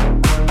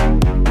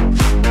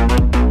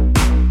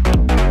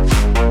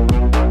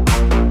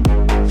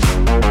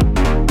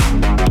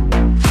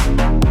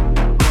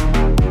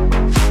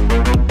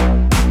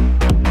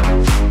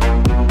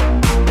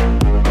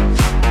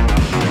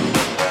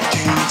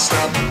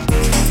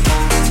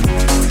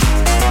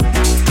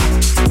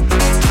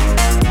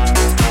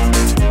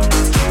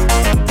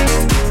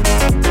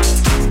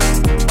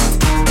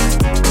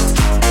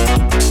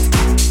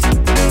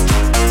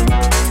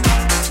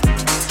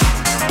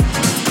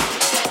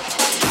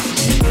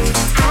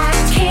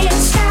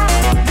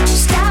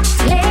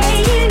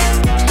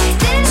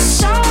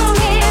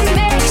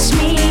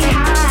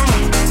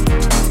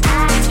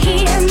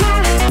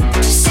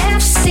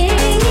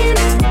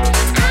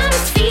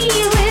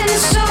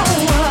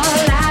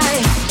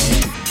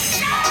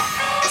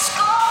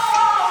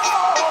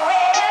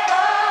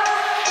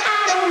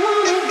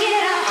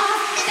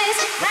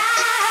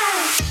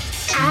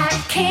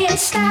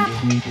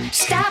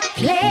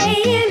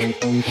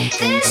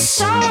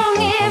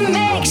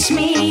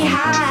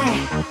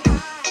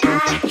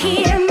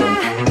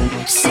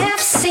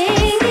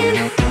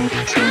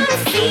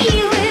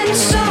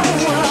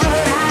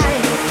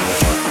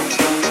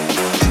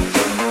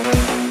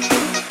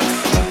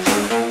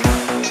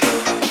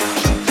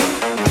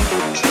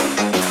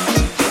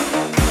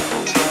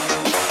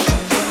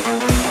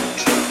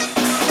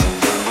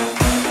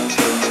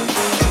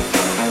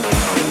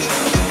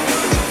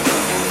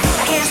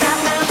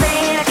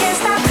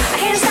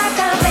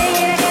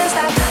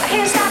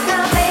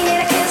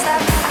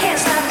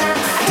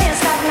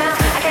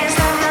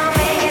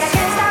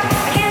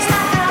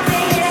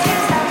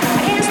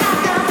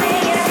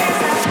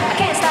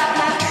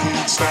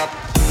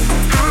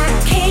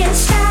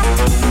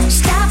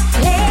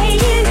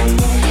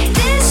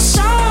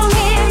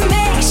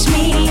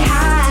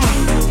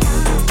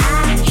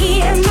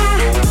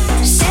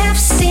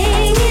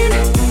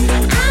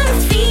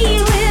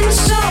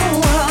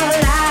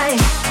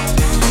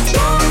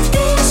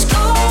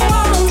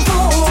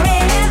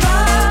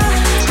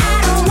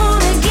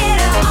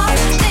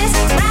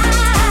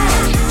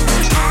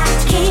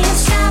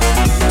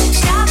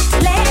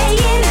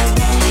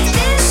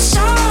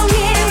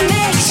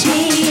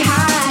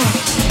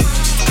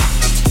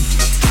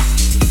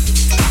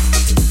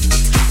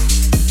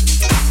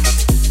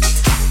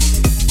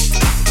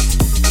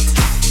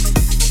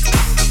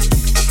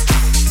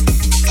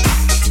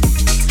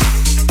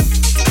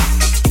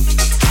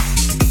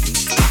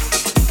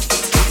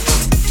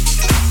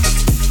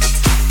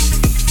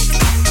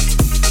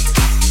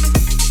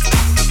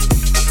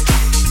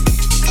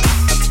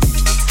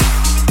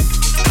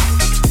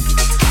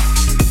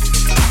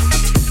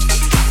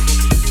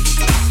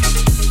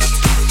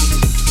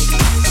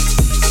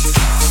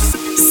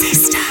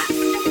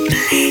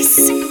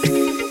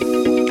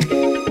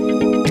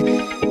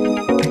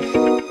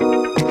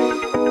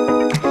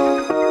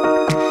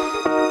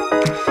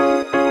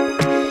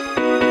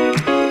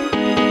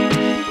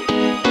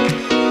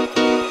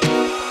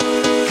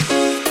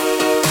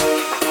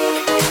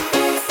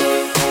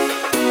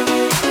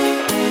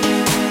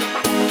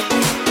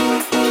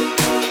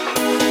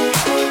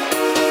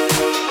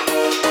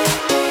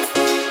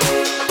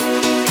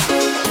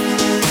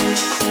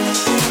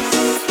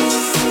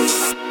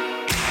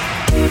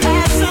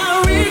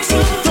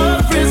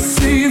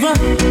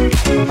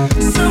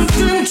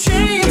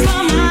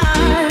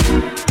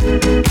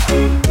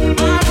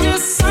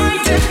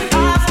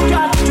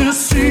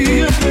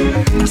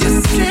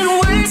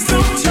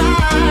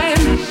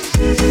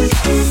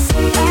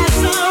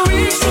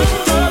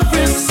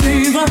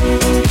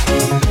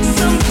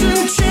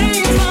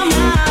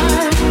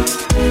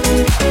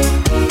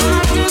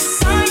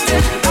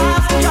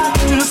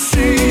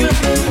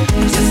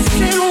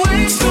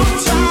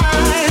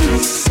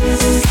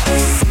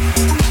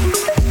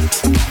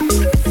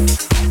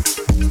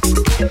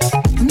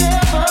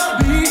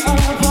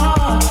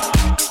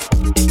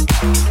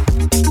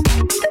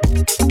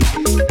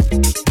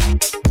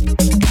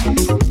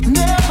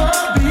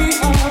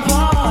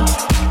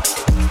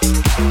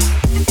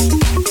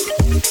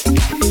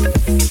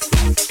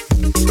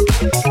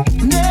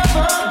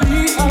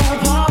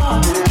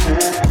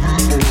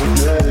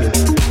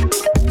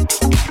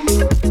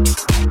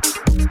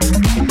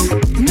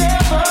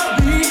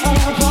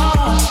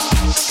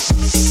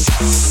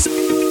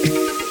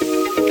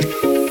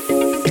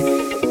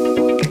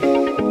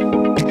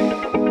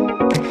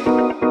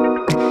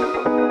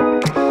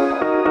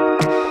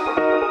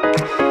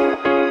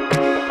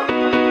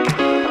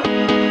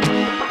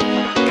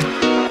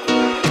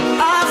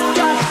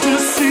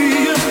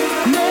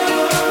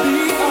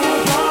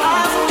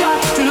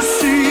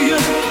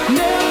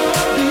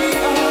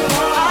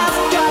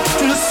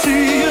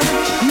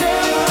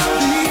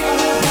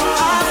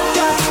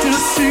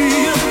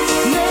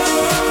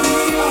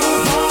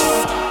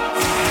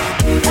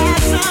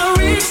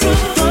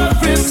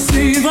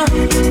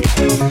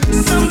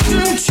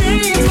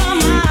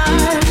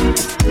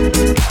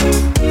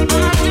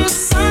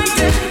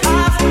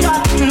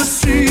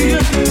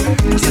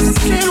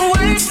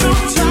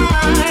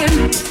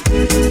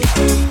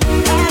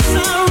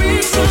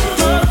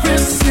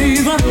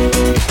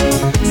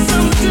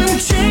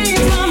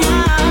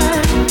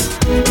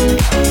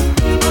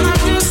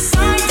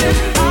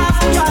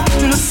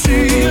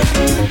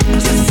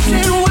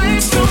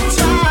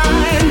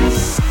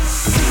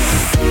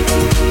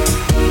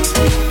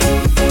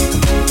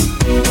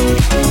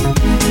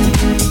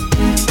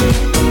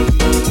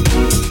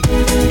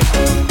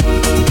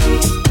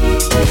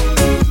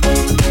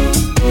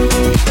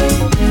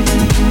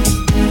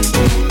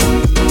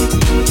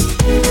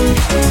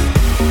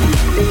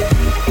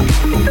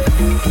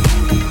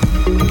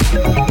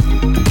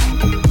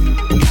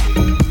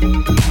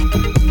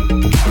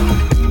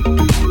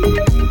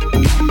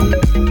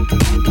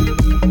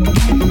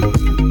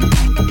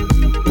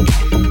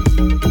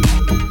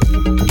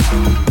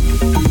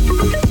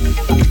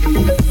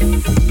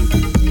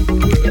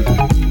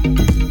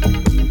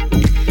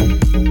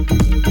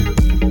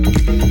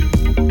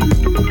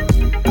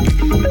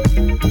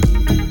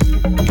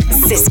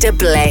 Sister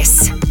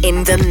Bliss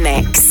in the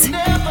mix.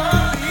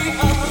 Never be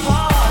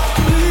apart.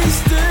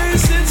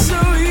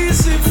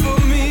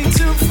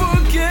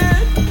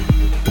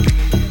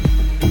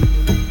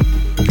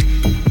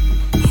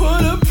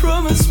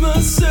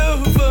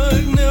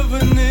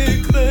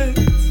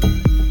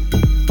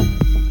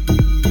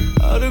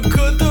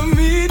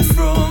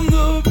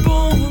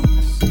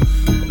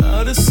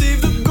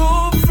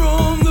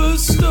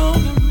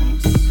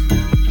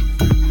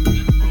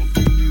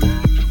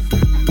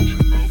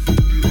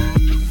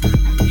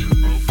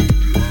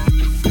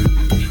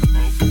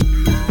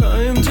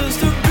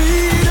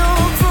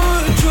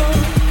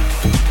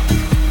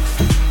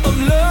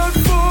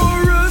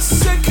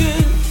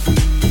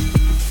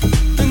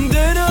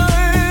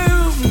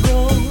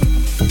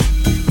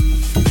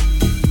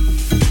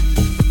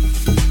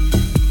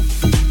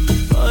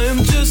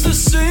 just a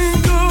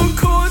single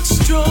chord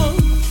strum.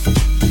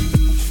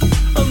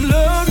 I'm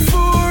loud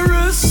for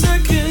a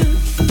second,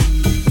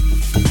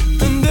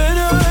 and then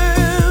I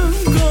am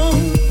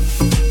gone.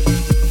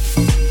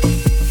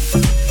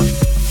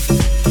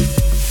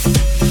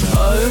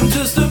 I am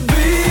just a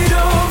beat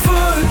of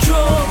a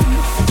drum.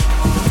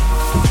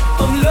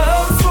 I'm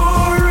loud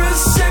for a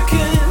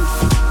second,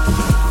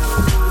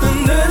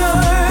 and then I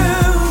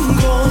am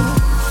gone.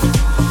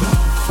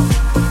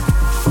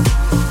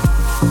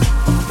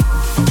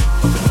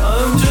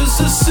 I'm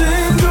just a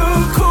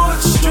single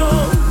chord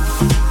strum.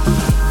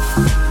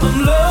 I'm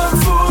loud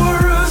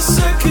for a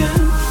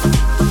second,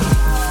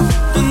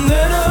 and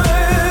then I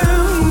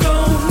am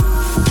gone.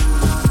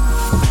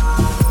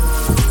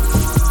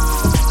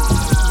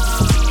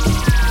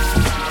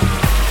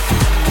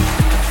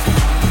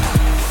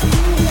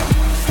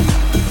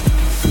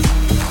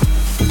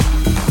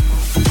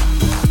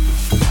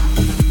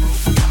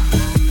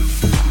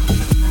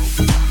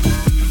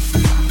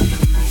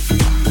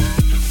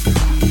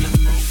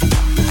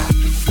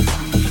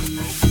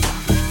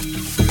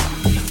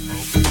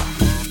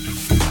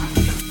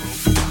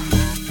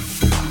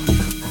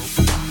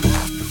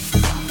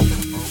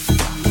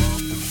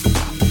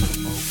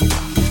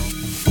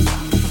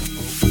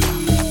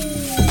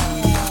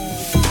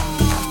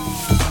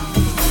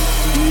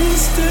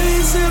 These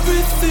days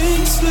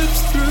everything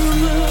slips through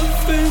my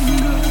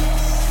fingers.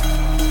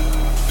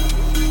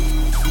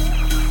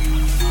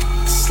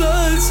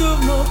 Slides of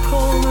my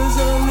palm as I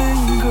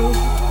linger.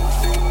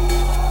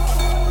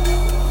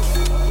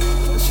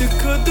 I should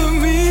cut the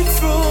meat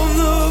from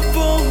the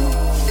bone.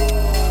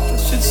 I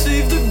should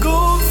save the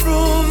gold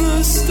from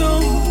the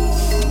stones.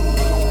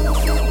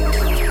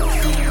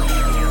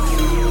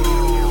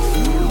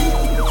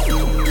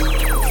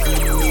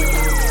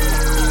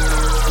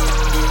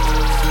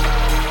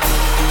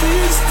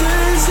 These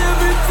days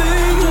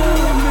everything I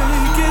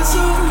make is a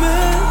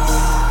mess.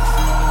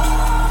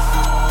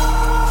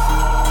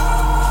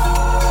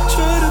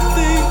 Try to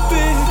think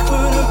big,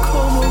 but I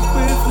come up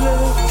with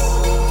less.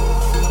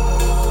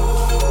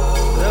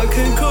 I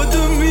can cut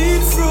the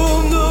meat from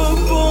the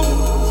bone.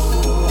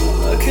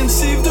 I can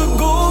save the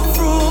gold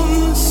from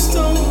the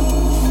stone.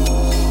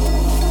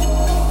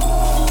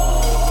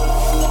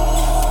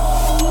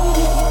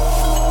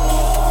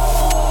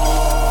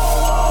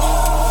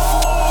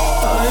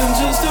 I am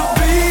just a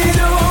beat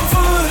of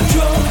a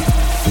drum.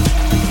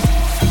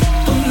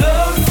 I'm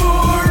loud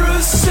for a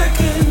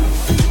second,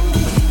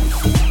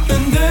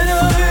 and then I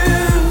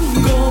am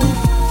gone.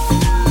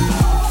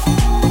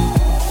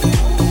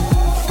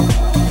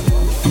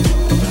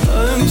 I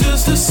am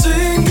just a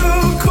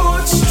single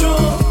chord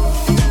strum.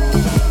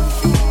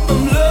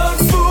 I'm loud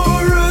for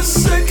a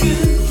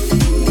second,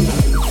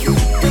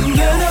 and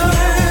then I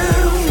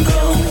am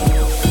gone.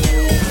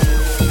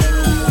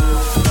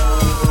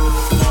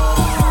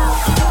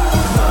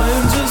 I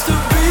am just a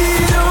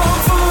beat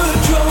of a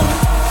drum.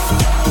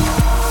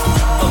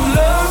 I'm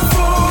loud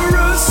for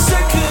a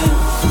second,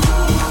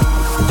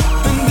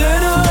 and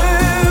then I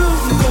am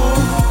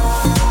gone.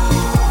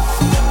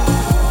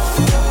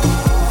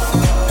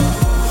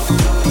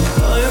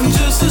 I am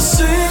just a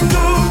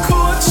single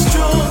chord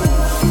strum.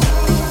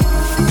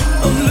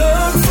 I'm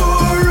loud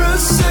for a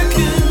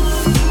second,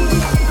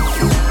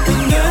 and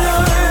then I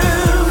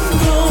am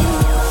gone.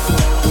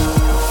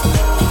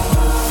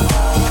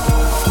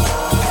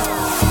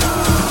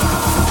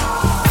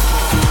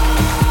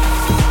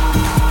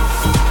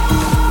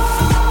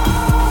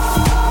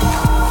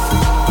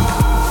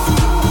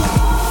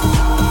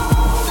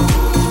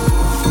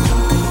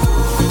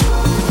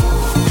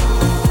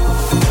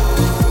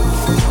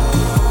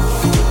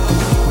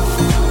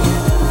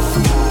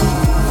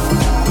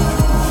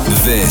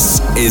 This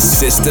is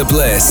Sister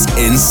Bliss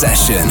in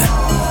session.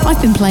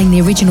 I've been playing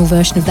the original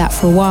version of that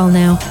for a while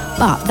now,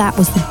 but that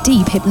was the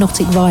deep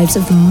hypnotic vibes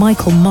of the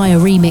Michael Meyer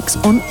remix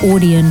on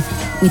Audion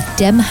with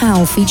Dem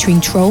Howell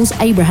featuring Trolls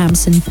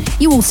Abrahamson.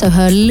 You also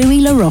heard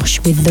Louis LaRoche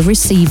with The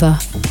Receiver.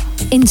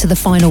 Into the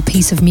final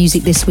piece of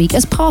music this week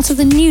as part of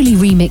the newly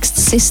remixed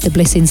Sister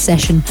Bliss in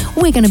session.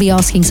 We're going to be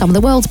asking some of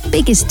the world's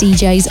biggest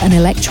DJs and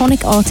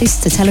electronic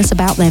artists to tell us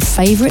about their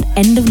favourite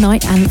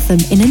end-of-night anthem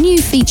in a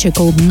new feature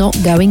called Not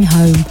Going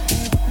Home.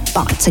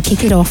 But to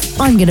kick it off,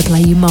 I'm going to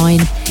play you mine.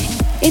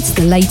 It's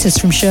the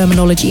latest from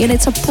Shermanology, and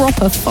it's a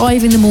proper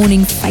 5 in the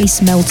morning face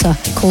melter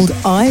called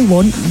I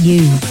Want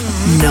You.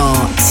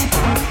 Not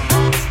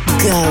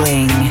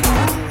going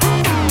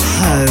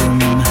home.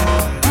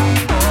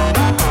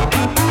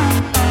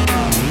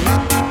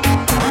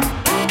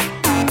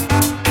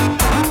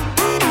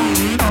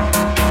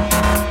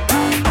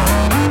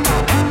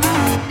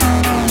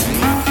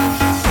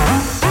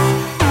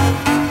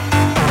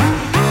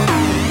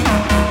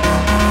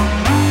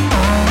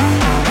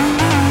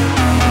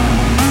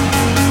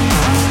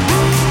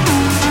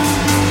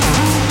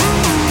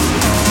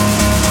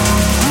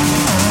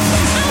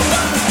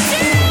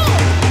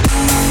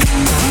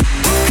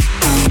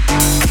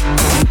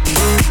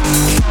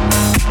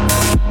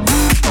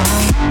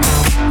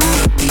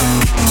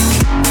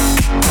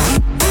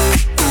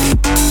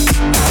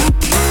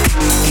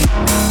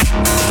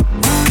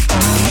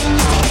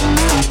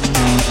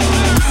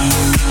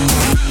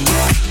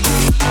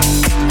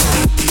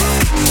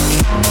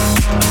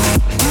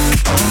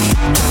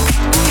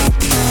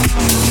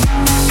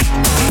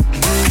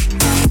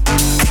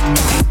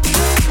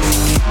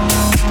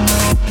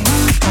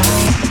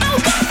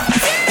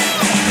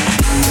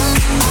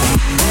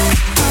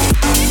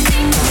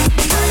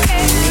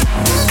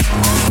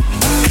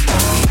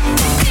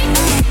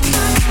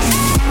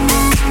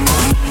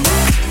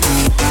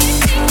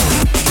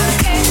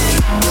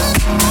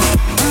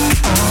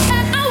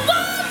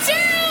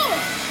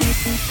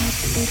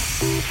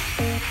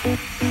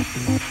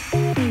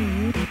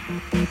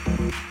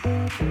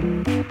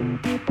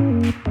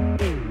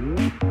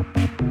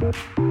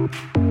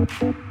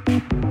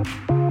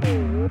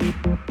 Unlike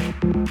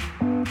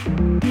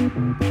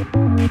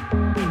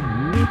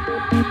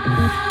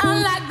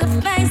the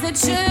things that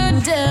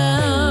you do,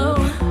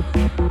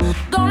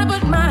 gonna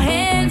put my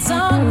hands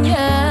on you.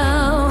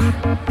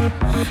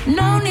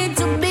 No need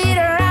to beat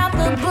around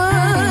the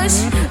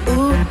bush.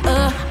 Ooh,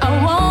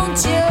 I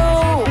want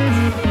you.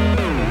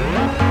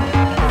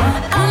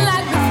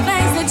 Unlike the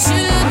things that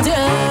you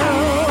do,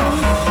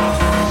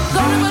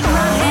 gonna put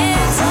my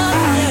hands on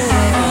you.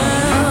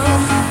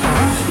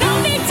 No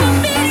need to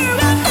beat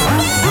around the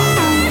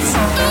bush.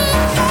 Ooh,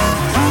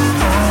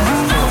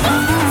 I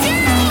want you.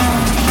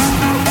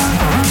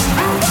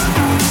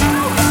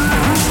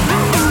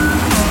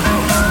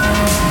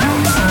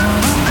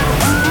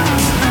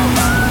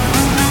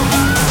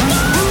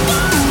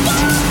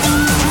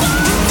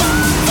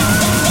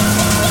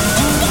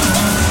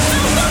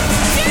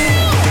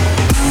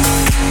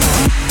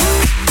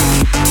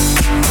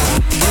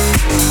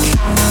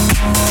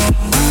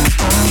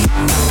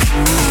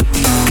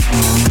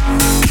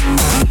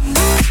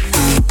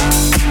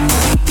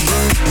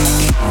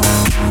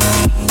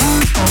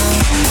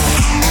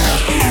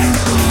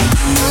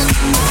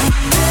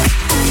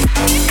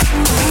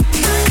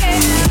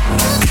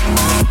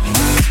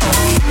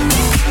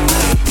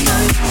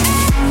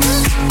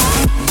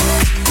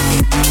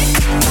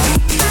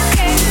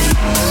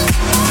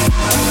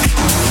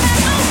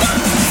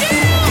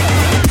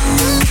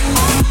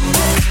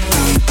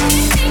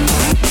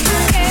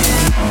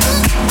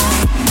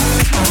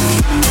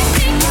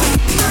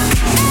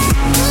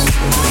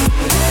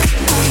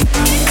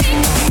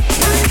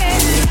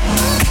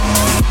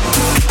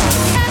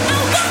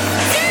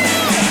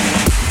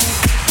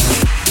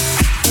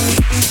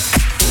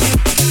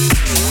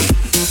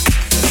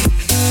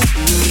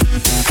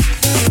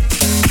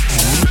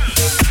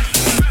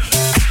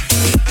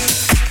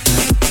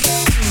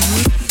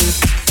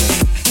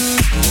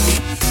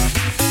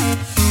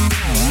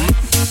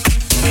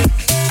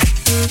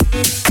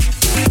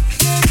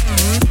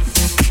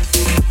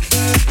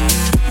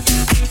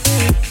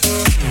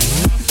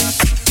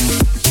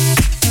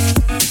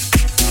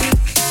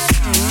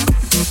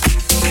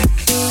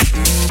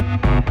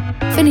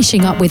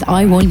 Finishing up with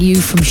I Want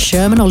You from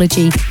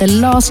Shermanology, the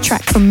last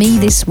track from me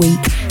this week.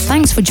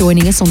 Thanks for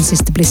joining us on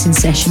Sister Bliss in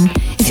Session.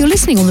 If you're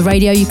listening on the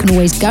radio, you can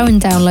always go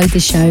and download the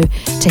show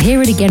to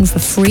hear it again for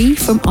free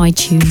from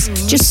iTunes.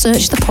 Just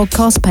search the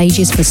podcast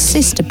pages for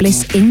Sister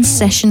Bliss in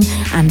Session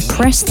and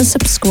press the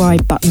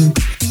subscribe button.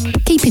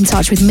 Keep in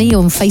touch with me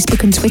on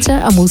Facebook and Twitter,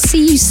 and we'll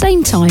see you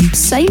same time,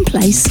 same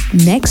place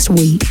next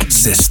week.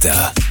 Sister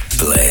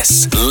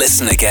Bliss.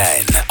 Listen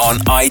again on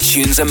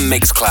iTunes and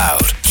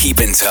Mixcloud. Keep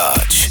in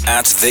touch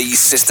at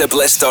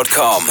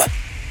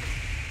thesisterbliss.com.